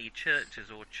there any churches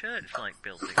or church-like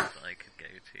buildings that I could go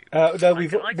to? No, I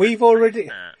we've could already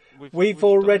post that. we've done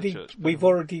already church we've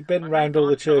building. already been round all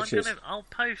the churches. I'll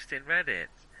post in Reddit.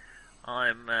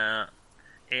 I'm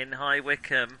in High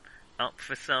Wycombe, up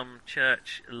for some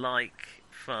church-like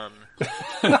fun.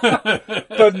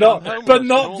 But not Homeless, the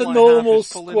and all I have normal is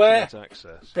full square, internet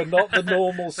access. but not the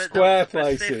normal But square not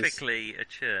places. specifically a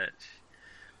church.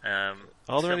 Are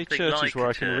there any Something churches like where a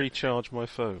I can church. recharge my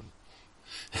phone?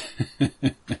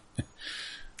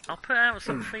 I'll put out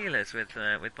some feelers with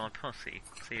my posse,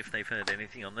 see if they've heard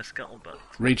anything on the Scuttlebutt.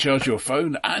 Recharge your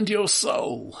phone and your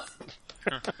soul.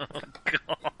 Oh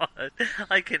God,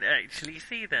 I can actually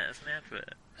see that as an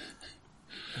advert.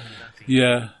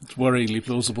 Yeah, it's worryingly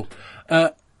plausible.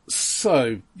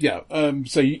 So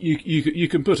you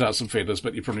can put out some feelers,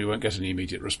 but you probably won't get any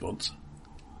immediate response.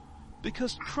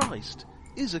 Because Christ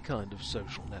is a kind of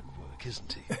social network,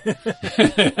 isn't he?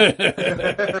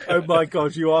 Oh my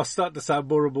God, you are starting to sound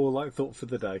more and more like Thought for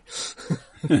the Day.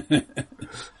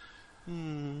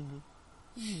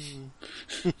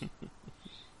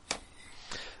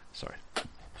 Sorry.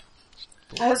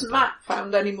 Has Matt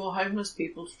found any more homeless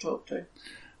people to talk to?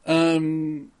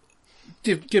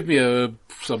 Give me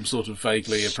some sort of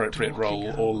vaguely appropriate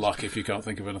roll or luck if you can't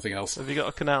think of anything else. Have you got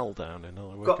a canal down in High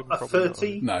Got Wycombe? a Probably not.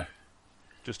 30. No.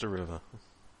 Just a river.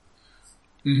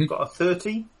 Got a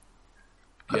 30.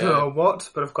 I Yeah. don't know what,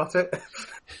 but I've got it.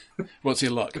 What's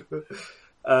your luck?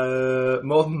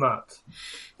 More than that.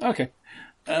 Okay.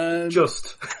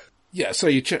 Just. Yeah, so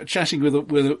you're chatting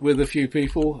with a few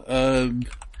people.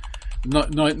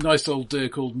 Nice old dear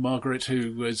called Margaret,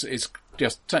 who is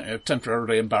just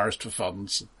temporarily embarrassed for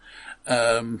funds.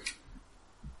 And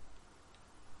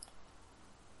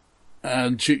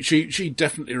she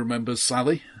definitely remembers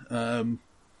Sally.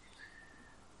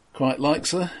 Quite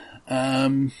likes her.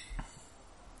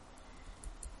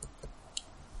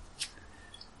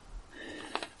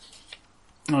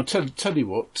 I'll tell you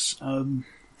what.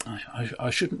 I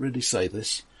shouldn't really say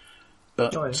this,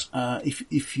 but Oh,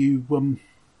 if you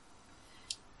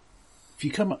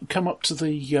come up to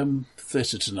the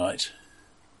theatre tonight,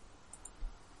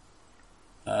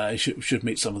 you should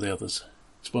meet some of the others.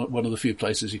 It's one of the few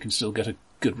places you can still get a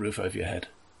good roof over your head.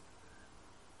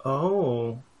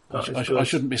 Oh. that is I good.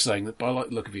 shouldn't be saying that, but I like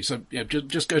the look of you. So yeah,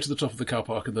 just go to the top of the car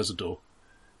park and there's a door.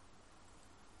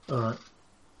 Alright.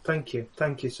 Thank you.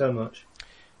 Thank you so much.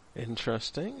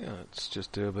 Interesting. Let's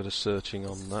just do a bit of searching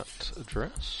on that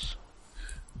address.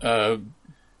 The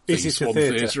Is it a Swan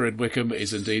theatre? Theatre in Wycombe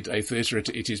is indeed a theatre.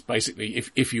 It is basically,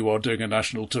 if you are doing a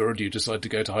national tour and you decide to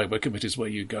go to High Wycombe, it is where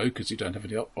you go because you don't have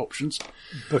any options.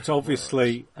 But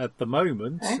obviously, at the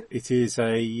moment, it is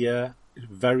a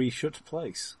very shut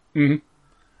place. Mm-hmm.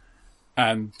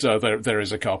 And there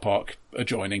is a car park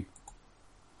adjoining,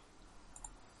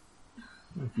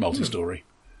 multi-storey.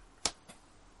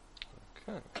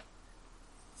 Okay.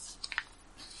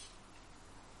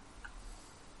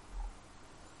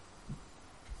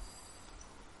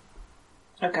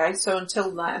 Okay, so until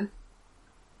then,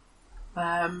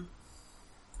 not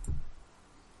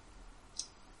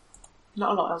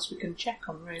a lot else we can check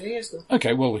on, really, is there?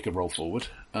 Okay, well, we can roll forward.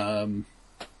 You're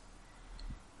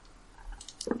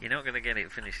not going to get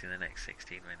it finished in the next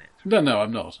 16 minutes. No,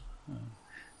 I'm not.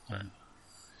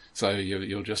 So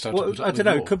you'll just have to. Well, put up I with don't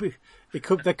know. more.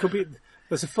 There could be.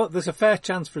 There's a fair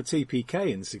chance for a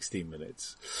TPK in 16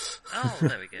 minutes. Oh,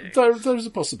 there we go. There's a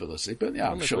possibility, but yeah,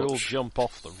 I'm Unless sure. we all jump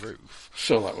off the roof.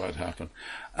 Sure, that won't happen.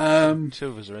 Two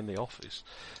of us are in the office.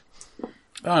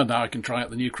 Oh, now I can try out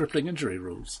the new crippling injury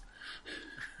rules.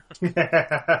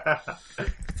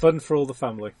 Fun for all the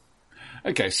family.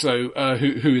 Okay, so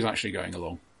who is actually going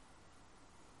along?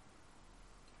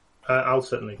 I'll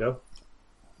certainly go.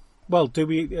 Well, do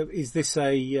we? Is this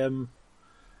a?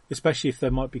 Especially if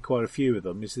there might be quite a few of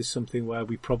them, is this something where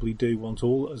we probably do want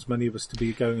as many of us to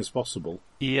be going as possible?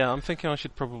 Yeah, I'm thinking I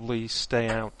should probably stay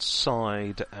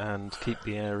outside and keep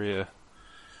the area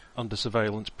under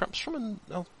surveillance. Perhaps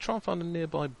I'll try and find a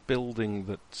nearby building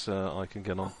that I can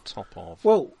get on top of.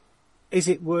 Well, is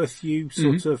it worth you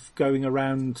sort of going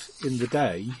around in the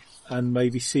day and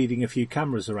maybe seeding a few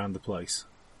cameras around the place?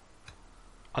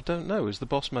 I don't know. Is the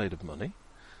boss made of money?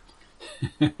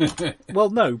 Well,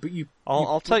 no, but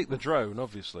I'll take the drone,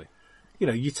 obviously.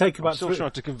 You take about. I'm still trying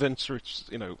to convince her it's,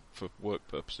 for work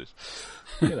purposes.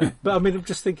 But I mean, I'm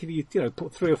just thinking,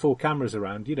 put 3 or 4 cameras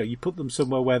around. You put them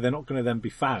somewhere where they're not going to then be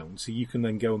found, so you can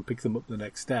then go and pick them up the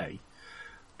next day.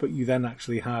 But you then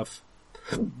actually have,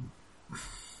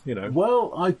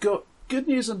 Well, I've got good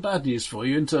news and bad news for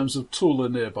you in terms of taller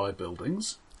nearby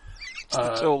buildings.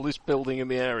 The tallest building in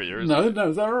the area, isn't it?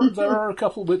 No, there are a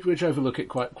couple which overlook it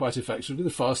quite effectively. The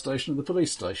fire station and the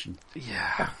police station.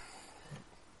 Yeah.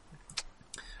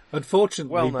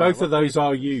 Unfortunately, both of those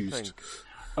are used.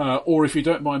 Or if you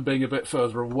don't mind being a bit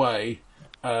further away,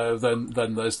 then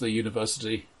there's the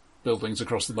university buildings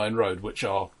across the main road, which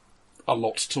are a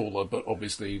lot taller, but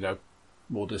obviously,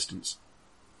 more distance.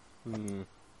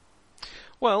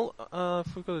 Well,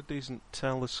 if we've got a decent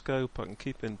telescope, I can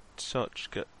keep in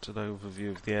touch, get an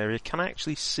overview of the area. Can I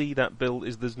actually see that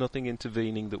there's nothing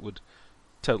intervening that would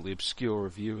totally obscure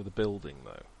a view of the building,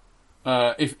 though?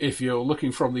 If you're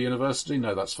looking from the university,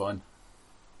 no, that's fine.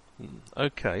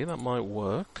 Okay, that might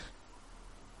work.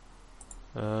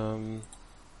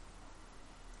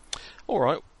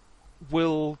 Alright,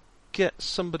 we'll get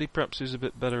somebody perhaps who's a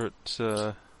bit better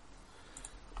at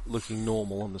looking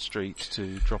normal on the street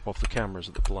to drop off the cameras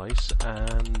at the place,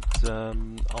 and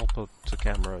I'll put a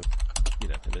camera,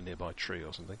 in a nearby tree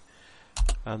or something,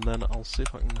 and then I'll see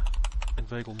if I can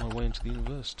inveigle my way into the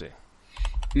university.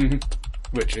 Mm-hmm.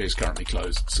 Which is currently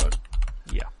closed, so...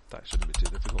 Yeah, that shouldn't be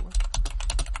too difficult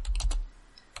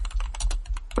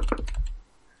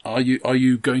then. Are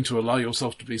you going to allow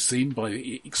yourself to be seen by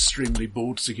the extremely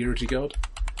bored security guard?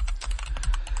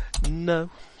 No,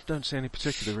 don't see any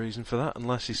particular reason for that,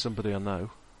 unless he's somebody I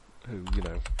know, who,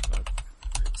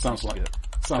 sounds like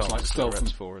stealth and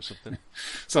for or something.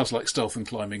 Sounds like stealth and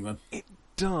climbing then. It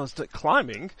does. That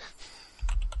climbing?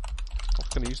 I'm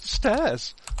going to use the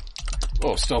stairs.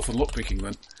 Oh, stealth and lockpicking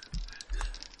then.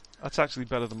 That's actually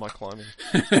better than my climbing.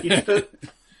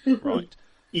 Right.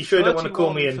 You sure don't want to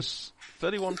call me in?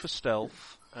 31 for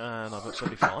stealth, and I've got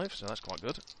 75, so that's quite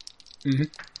good. Mm-hmm.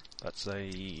 That's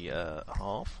a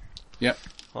half. Yep.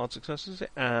 Hard success, is it?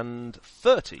 And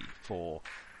 30 for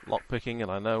lockpicking,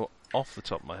 and I know off the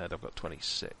top of my head I've got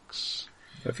 26.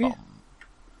 Have you?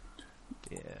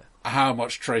 Yeah. How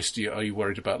much trace are you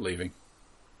worried about leaving?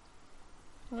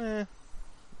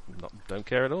 Don't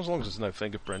care at all, as long as there's no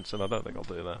fingerprints, and I don't think I'll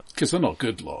do that. Because they're not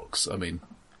good logs, I mean...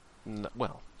 No,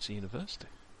 well, it's a university.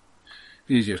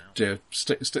 You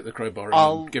stick the crowbar in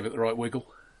and give it the right wiggle.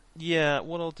 Yeah,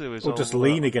 what I'll do is Or just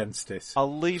lean against it.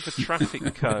 I'll leave a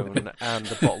traffic cone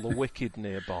and a bottle of Wicked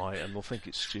nearby, and they'll think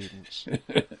it's students.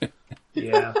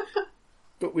 Yeah.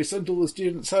 But we sent all the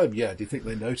students home. Yeah, do you think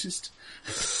they noticed?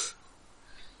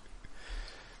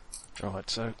 Right,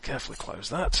 so carefully close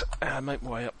that and make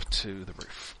my way up to the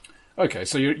roof. Okay,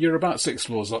 so you're about 6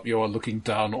 floors up. You are looking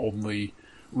down on the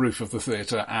roof of the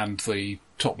theatre and the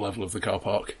top level of the car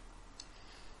park.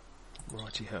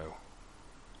 Righty-ho.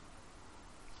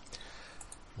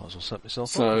 Might as well set myself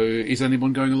up. So, is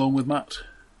anyone going along with Matt?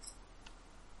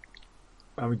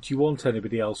 I mean, do you want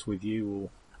anybody else with you, or...?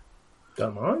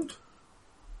 Don't mind.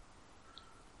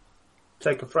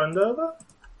 Take a friend over?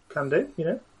 Can do,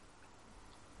 He'll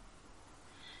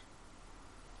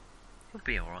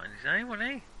be alright on his own, won't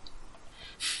he?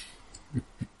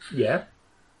 Yeah.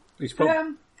 He's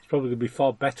probably going to be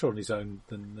far better on his own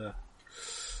than...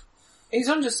 He's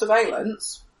under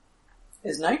surveillance,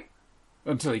 isn't he?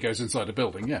 Until he goes inside a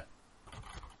building, yeah.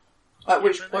 At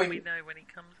which But then we point... know when he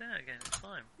comes out again, it's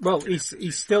fine. Well, We're he's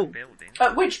gonna still... building.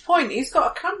 At which point he's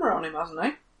got a camera on him, hasn't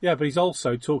he? Yeah, but he's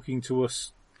also talking to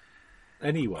us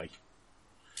anyway.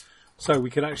 So we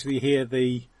can actually hear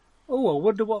the... Oh, I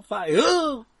wonder what that is.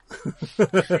 Oh!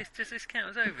 Does this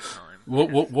count as overtime?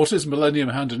 What is Millennium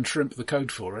Hand and Shrimp the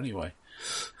code for, anyway?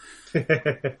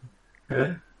 They're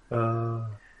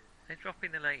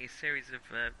dropping the latest series of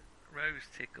Rose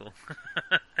Tickle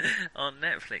on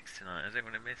Netflix tonight. I don't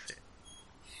want to miss it.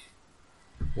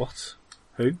 What?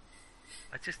 Who?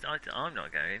 I'm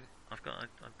not going. I'm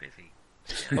busy.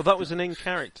 Oh, that was an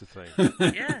in-character thing.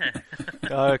 Yeah.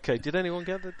 Okay, did anyone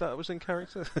get that was in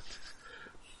character?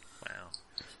 Wow.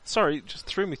 Sorry, it just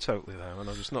threw me totally there, and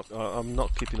I'm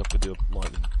not keeping up with your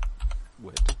lightning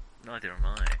wit. Neither am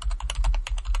I.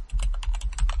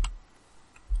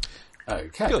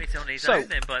 Okay. Good. He's on his So, own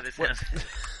then by the sound.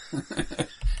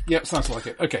 Yep, sounds like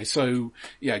it. Okay, so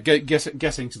yeah,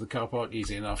 getting to the car park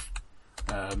easy enough.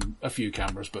 A few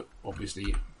cameras, but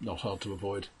obviously not hard to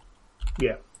avoid.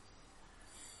 Yeah.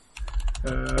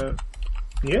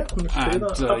 Yeah, I'm just do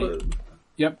that.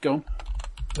 Yep, go on.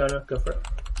 No, go for it.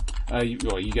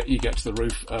 You get to the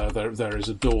roof. There is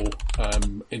a door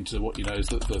into what you know is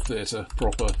the theatre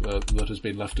proper that has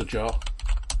been left ajar.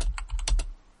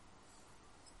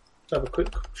 Have a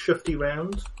quick shufty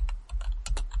round.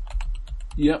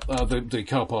 Yep, the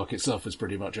car park itself is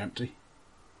pretty much empty.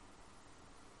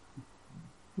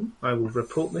 I will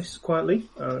report this quietly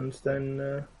and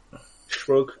then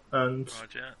shrug and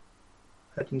Roger.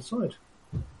 head inside.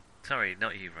 Sorry,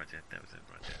 not you, Roger. That was it,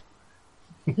 Roger.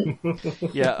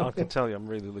 Yeah, I can tell you, I'm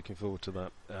really looking forward to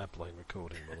that airplane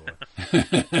recording, by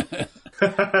the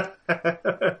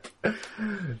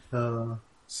way.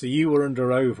 So you were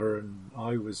under over and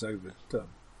I was overdone.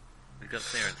 We've got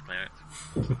clearance.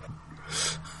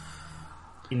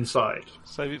 Inside.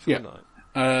 Save it for the night.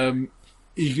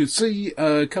 You can see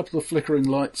a couple of flickering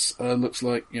lights. Looks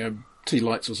like tea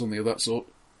lights or something of that sort.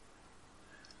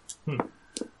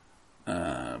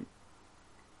 And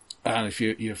if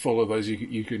you follow those,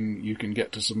 you can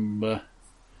get to some a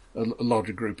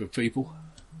larger group of people.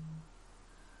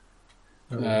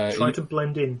 Try to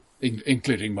blend in.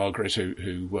 Including Margaret,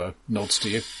 who nods to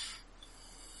you.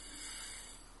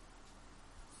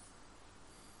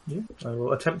 Yeah, I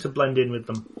will attempt to blend in with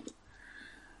them.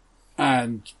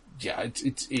 And yeah,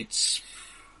 it's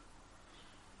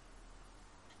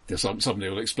somebody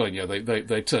will explain. Yeah,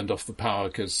 they turned off the power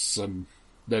because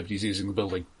nobody's using the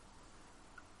building.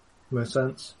 Makes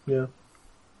sense. Yeah.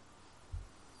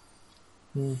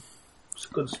 It's a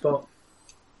good spot.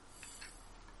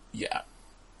 Yeah.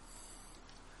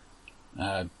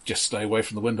 Just stay away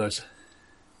from the windows.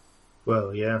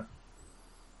 Well, yeah.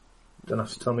 Don't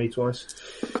have to tell me twice.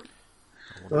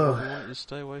 I want to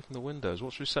stay away from the windows.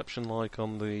 What's reception like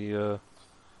on the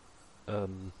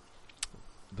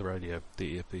radio,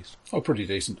 the earpiece? Oh, pretty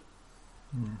decent.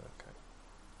 Okay.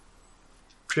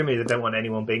 Presumably they don't want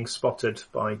anyone being spotted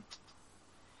by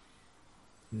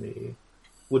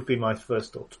would be my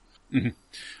first thought. Mm-hmm.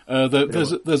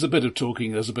 There's a bit of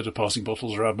talking, there's a bit of passing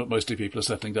bottles around, but mostly people are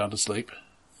settling down to sleep.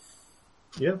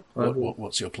 Yeah.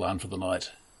 What's your plan for the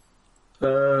night?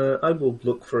 I will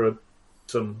look for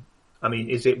some... I mean,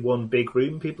 is it one big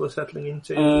room people are settling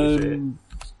into?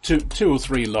 Two or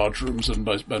three large rooms,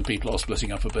 and people are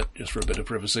splitting up a bit, just for a bit of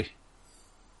privacy.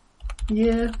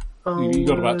 Yeah. You've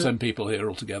got about 10 people here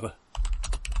altogether.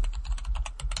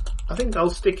 I think I'll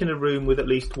stick in a room with at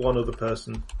least one other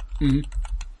person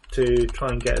to try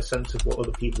and get a sense of what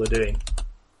other people are doing.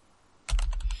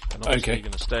 And obviously you're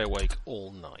going to stay awake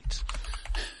all night.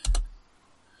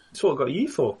 That's what I got you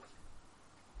for.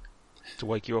 To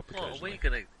wake you up What occasionally. are we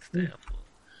going to stay up for?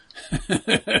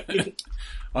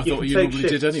 I You thought can you take normally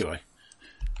did shifts. anyway.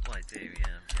 Well, I do,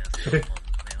 yeah.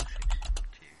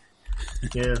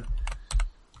 Yeah.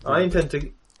 I intend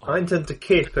to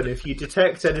kip, and if you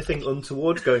detect anything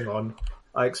untoward going on,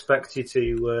 I expect you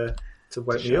to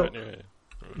wake me up.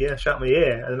 Yeah, shout my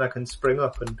ear, and then I can spring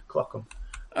up and clock them.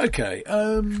 Okay,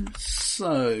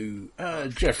 so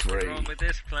Jeffrey, Wrong with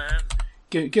this plan?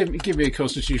 give me a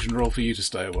Constitution roll for you to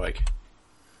stay awake.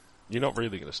 You're not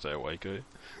really going to stay awake, are you?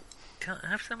 Can't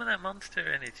have some of that monster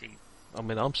energy I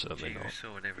mean, I'm certainly not. juice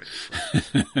or whatever it's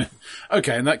called.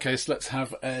 Okay, in that case, let's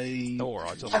have a... All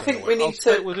right, I'll I stay think awake. we need I'll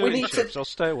stay, to- we're we doing need to- shifts. I'll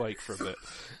stay awake for a bit.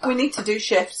 We need to do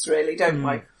shifts, really, don't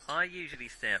we? I usually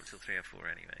stay up till 3 or 4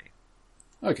 anyway.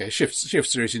 Okay, shifts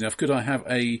are easy enough. Could I have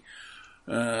a...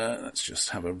 let's just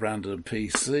have a random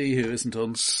PC who isn't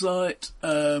on site.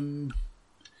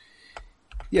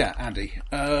 Yeah, Andy.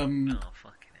 Oh, fucking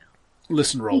hell.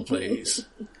 Listen roll, please.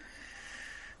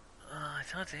 Oh,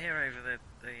 it's hard to hear over the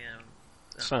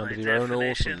Sound high of your own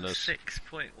definition awesomeness.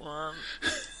 6.1.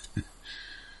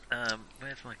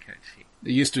 Where's my character sheet?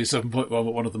 It used to be 7.1, but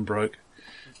one of them broke.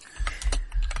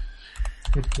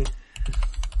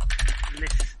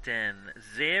 Listen,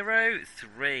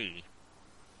 03.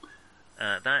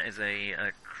 That is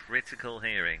a critical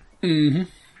hearing. Mm-hmm.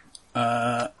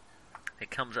 It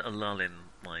comes at a lull in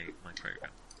my program.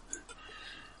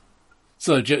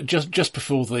 So just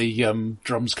before the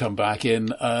drums come back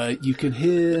in, you can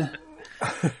hear.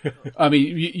 I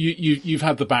mean, you've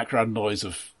had the background noise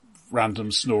of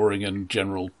random snoring and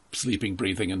general sleeping,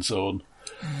 breathing, and so on.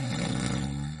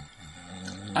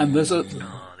 And there's Oh,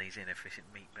 these inefficient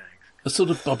meatbags. a sort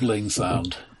of bubbling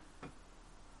sound.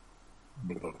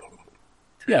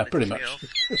 Yeah, pretty much.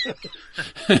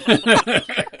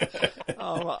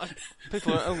 Oh,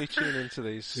 people only tune into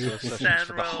these sessions for the Sound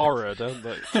roll. horror, don't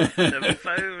they? The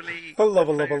Foley. Lubba,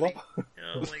 the lubba, Foley. lubba.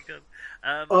 Oh my god.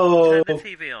 Oh. Turn the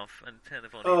TV off and turn the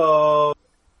volume. Oh,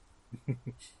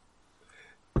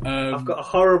 Um, I've got a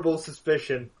horrible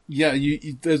suspicion. yeah,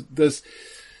 there's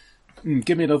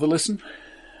give me another listen.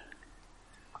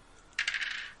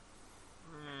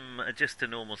 Just a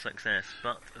normal success,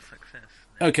 but a success.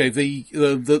 Okay,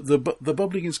 the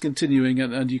bubbling is continuing,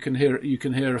 and you can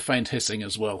hear a faint hissing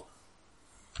as well.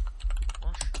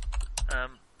 What?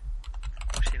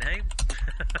 What's your name?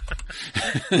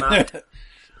 Matt,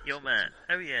 You're Matt.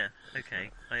 Oh yeah. Okay.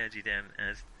 I had you down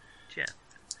as Jeff.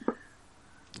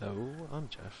 No, I'm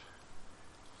Jeff.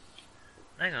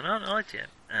 Hang on, aren't I Jeff?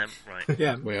 Right.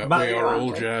 Yeah, We are Matt,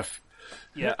 all Jeff.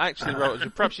 Yeah, actually, Roger,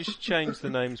 perhaps you should change the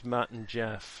names Matt and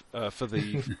Jeff for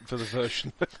the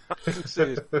version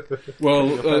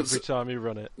Well, every time you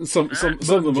run it. some of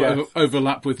them Jeff.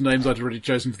 overlap with names I'd already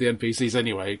chosen for the NPCs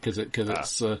anyway, because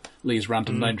it's Lee's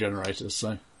random name generator.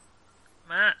 So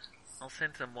Matt, I'll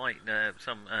send some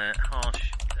harsh,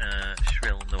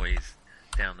 shrill noise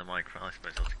down the microphone. I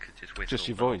suppose I could just whistle. Just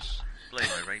your voice. Blow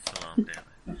my rape alarm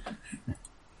down.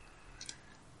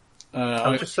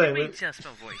 I'm just saying. Mean just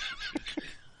my voice.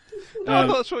 No,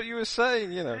 that's what you were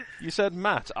saying. You know, you said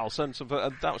Matt. I'll send some,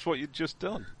 and that's what you'd just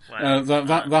done. Wow.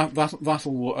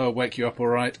 that'll wake you up all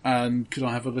right. And could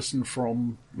I have a listen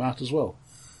from Matt as well,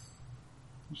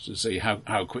 just to see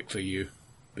how quickly you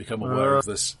become aware of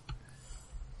this?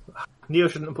 Neil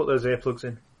shouldn't have put those earplugs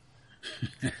in.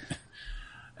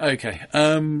 Okay.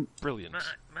 Brilliant.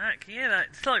 Matt, can you hear that?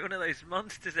 It's like one of those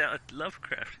monsters out of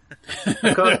Lovecraft.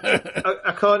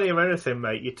 I can't hear anything,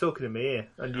 mate. You're talking to me here,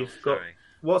 and you've got. Sorry.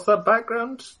 What's that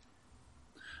background?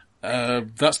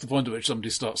 That's the point at which somebody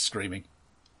starts screaming.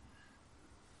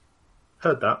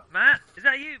 Heard that. Matt, is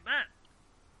that you, Matt?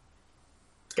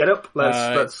 Get up.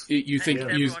 Let's. You think Hey,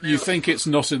 you everyone you else. think it's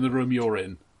not in the room you're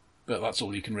in, but that's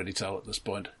all you can really tell at this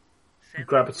point. Send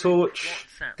Grab a group WhatsApp,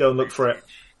 WhatsApp go and look for it.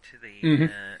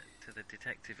 message to the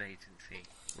detective agency.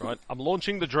 Right, I'm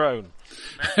launching the drone.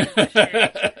 Matt,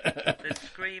 there's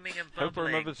screaming and Hope I bubbling.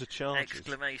 remember to charge it.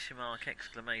 Exclamation mark!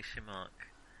 Exclamation mark!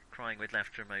 Crying with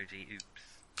laughter emoji.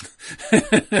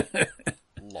 Oops.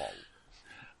 Lol.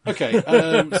 Okay,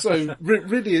 so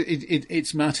really,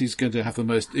 it's Matt who's going to have the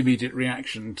most immediate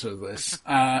reaction to this,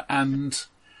 and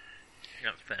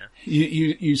That's fair.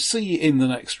 you see in the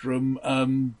next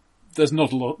room. There's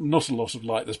not a lot of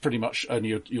light. There's pretty much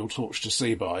only your torch to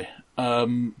see by.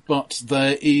 But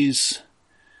there is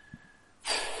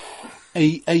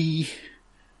a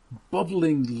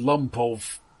bubbling lump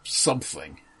of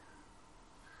something.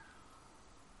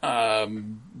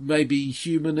 Maybe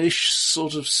humanish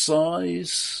sort of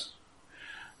size.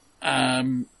 As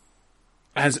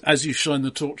you shine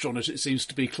the torch on it, it seems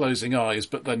to be closing eyes,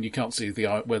 but then you can't see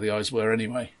where the eyes were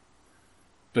anyway.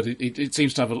 But it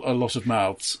seems to have a lot of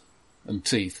mouths and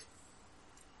teeth.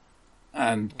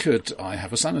 And could I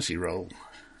have a sanity roll?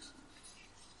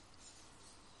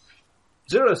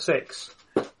 06.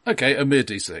 Okay, a mere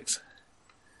D6.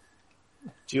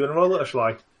 Do you want to roll it or shall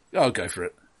I? I'll go for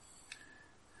it.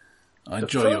 I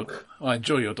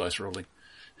enjoy your dice rolling.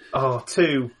 Oh,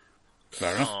 2.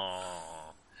 Fair enough.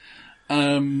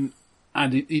 Aww.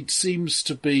 And it seems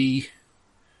to be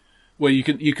where you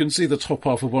can see the top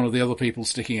half of one of the other people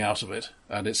sticking out of it,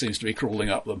 and it seems to be crawling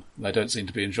up them. They don't seem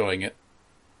to be enjoying it.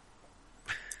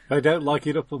 They don't like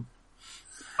it up them.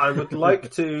 I would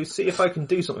like to see if I can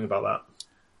do something about that.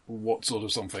 What sort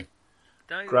of something?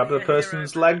 Don't Grab be the a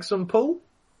person's hero, Matt. legs and pull?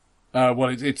 Well,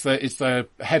 it's their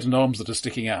head and arms that are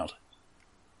sticking out.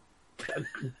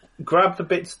 Grab the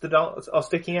bits that are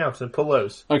sticking out and pull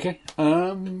those. Okay.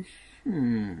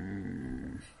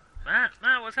 Matt,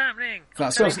 what's happening?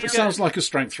 That sounds like a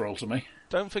strength roll to me.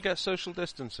 Don't forget social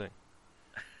distancing.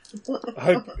 It's all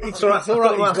It's all right,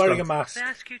 right, he's mask wearing on. a mask. They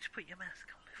ask you to put your mask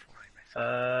on before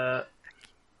I press.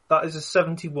 That is a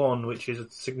 71, which is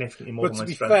significantly more But than to my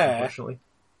be strength, fair- unfortunately.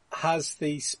 Has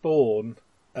the spawn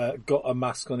got a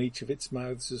mask on each of its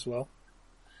mouths as well?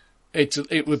 It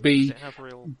would Does be it have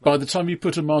real? by the time you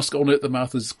put a mask on it, the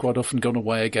mouth has quite often gone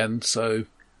away again. So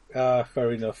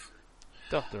Fair enough.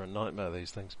 God, they're a nightmare.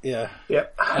 These things. Yeah.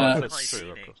 Yep. That's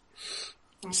true, of hygienic.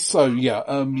 course. So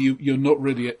yeah, you're not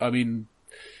really. I mean,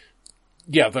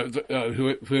 yeah,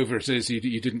 whoever it is,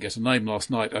 you didn't get a name last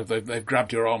night. They've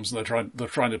grabbed your arms and they're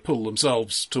trying to pull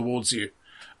themselves towards you,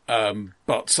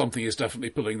 but something is definitely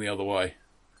pulling the other way.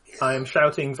 I am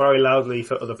shouting very loudly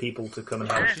for other people to come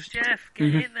and help. Jeff,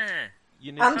 get in there.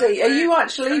 Andy, are you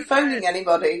actually phoning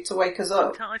anybody to wake us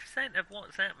up? I've sent a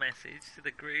WhatsApp message to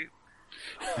the group.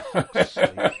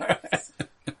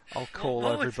 I'll call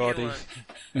What was everybody.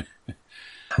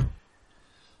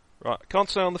 Right, I can't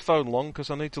stay on the phone long because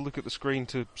I need to look at the screen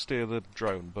to steer the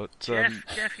drone. But Jeff,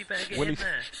 you better get in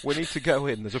there. we need to go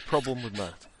in. There's a problem with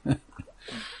that.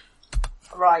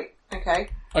 Right, okay.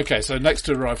 Okay, so next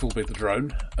to arrive will be the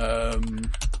drone.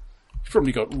 You've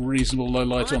probably got reasonable low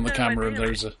light on the camera, and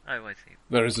there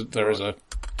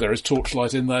is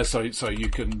torchlight in there, so you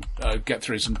can get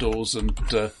through some doors and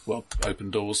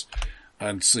open doors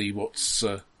and see what's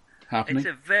happening. It's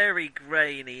a very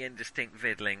grainy, indistinct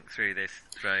vidlink through this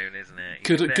drone, isn't it?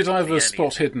 Could I have a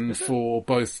spot hidden for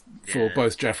both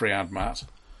Jeffrey and Matt?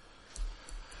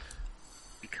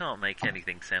 You can't make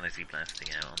anything sanity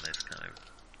blasting out on this kind of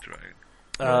drone.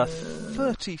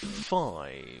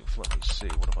 35. Let me see.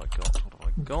 What have I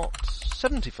got?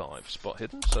 75 spot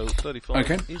hidden. So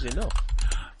 35 is enough.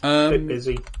 A bit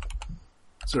busy.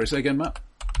 Sorry, say again, Matt.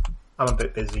 I'm a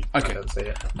bit busy. Okay. I don't see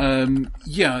it.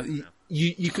 Yeah,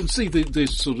 you can see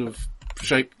this sort of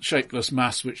shapeless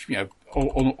mass, which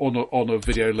on a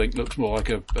video link looks more like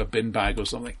a bin bag or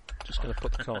something. Just going to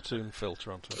put the cartoon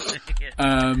filter onto it.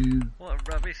 What a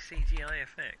rubbish CGI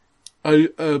effect.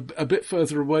 A bit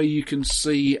further away, you can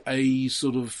see a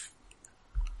sort of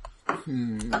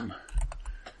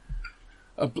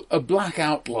a black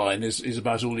outline is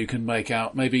about all you can make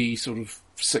out. Maybe sort of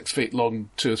 6 feet long,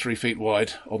 2 or 3 feet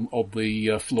wide on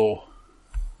the floor.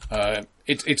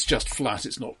 It's just flat.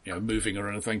 It's not moving or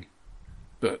anything.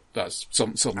 But that's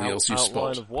something else you spot.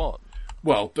 Outline of what?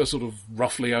 Well, they're sort of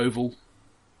roughly oval.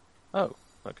 Oh,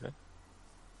 okay.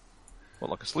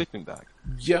 What, like a sleeping bag?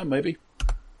 Yeah, maybe.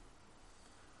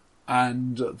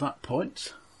 And at that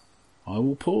point, I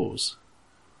will pause.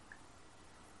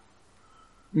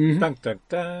 Dun, dun,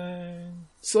 dun.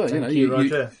 So Thank you,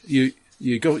 Roger.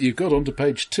 you've got onto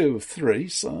page 2 of 3,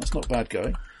 so that's not bad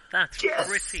going. That's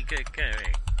pretty good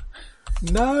going.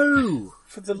 No!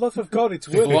 For the love of God, it's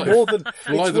worth more than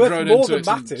Fly it's the worth drone more into than it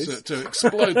Matt is. to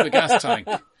explode the gas tank.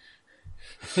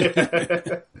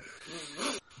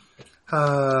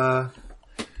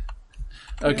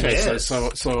 Okay, Yes. so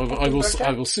I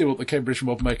will see what the Cambridge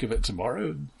mob make of it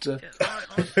tomorrow. And, Our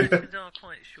sessions are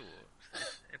quite short.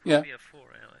 It'll probably be a 4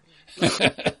 hour.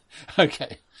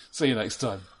 okay, see you next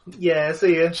time. Yeah,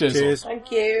 see you. Cheers. Cheers.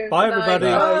 Thank you. Bye, Good night.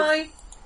 everybody. Bye.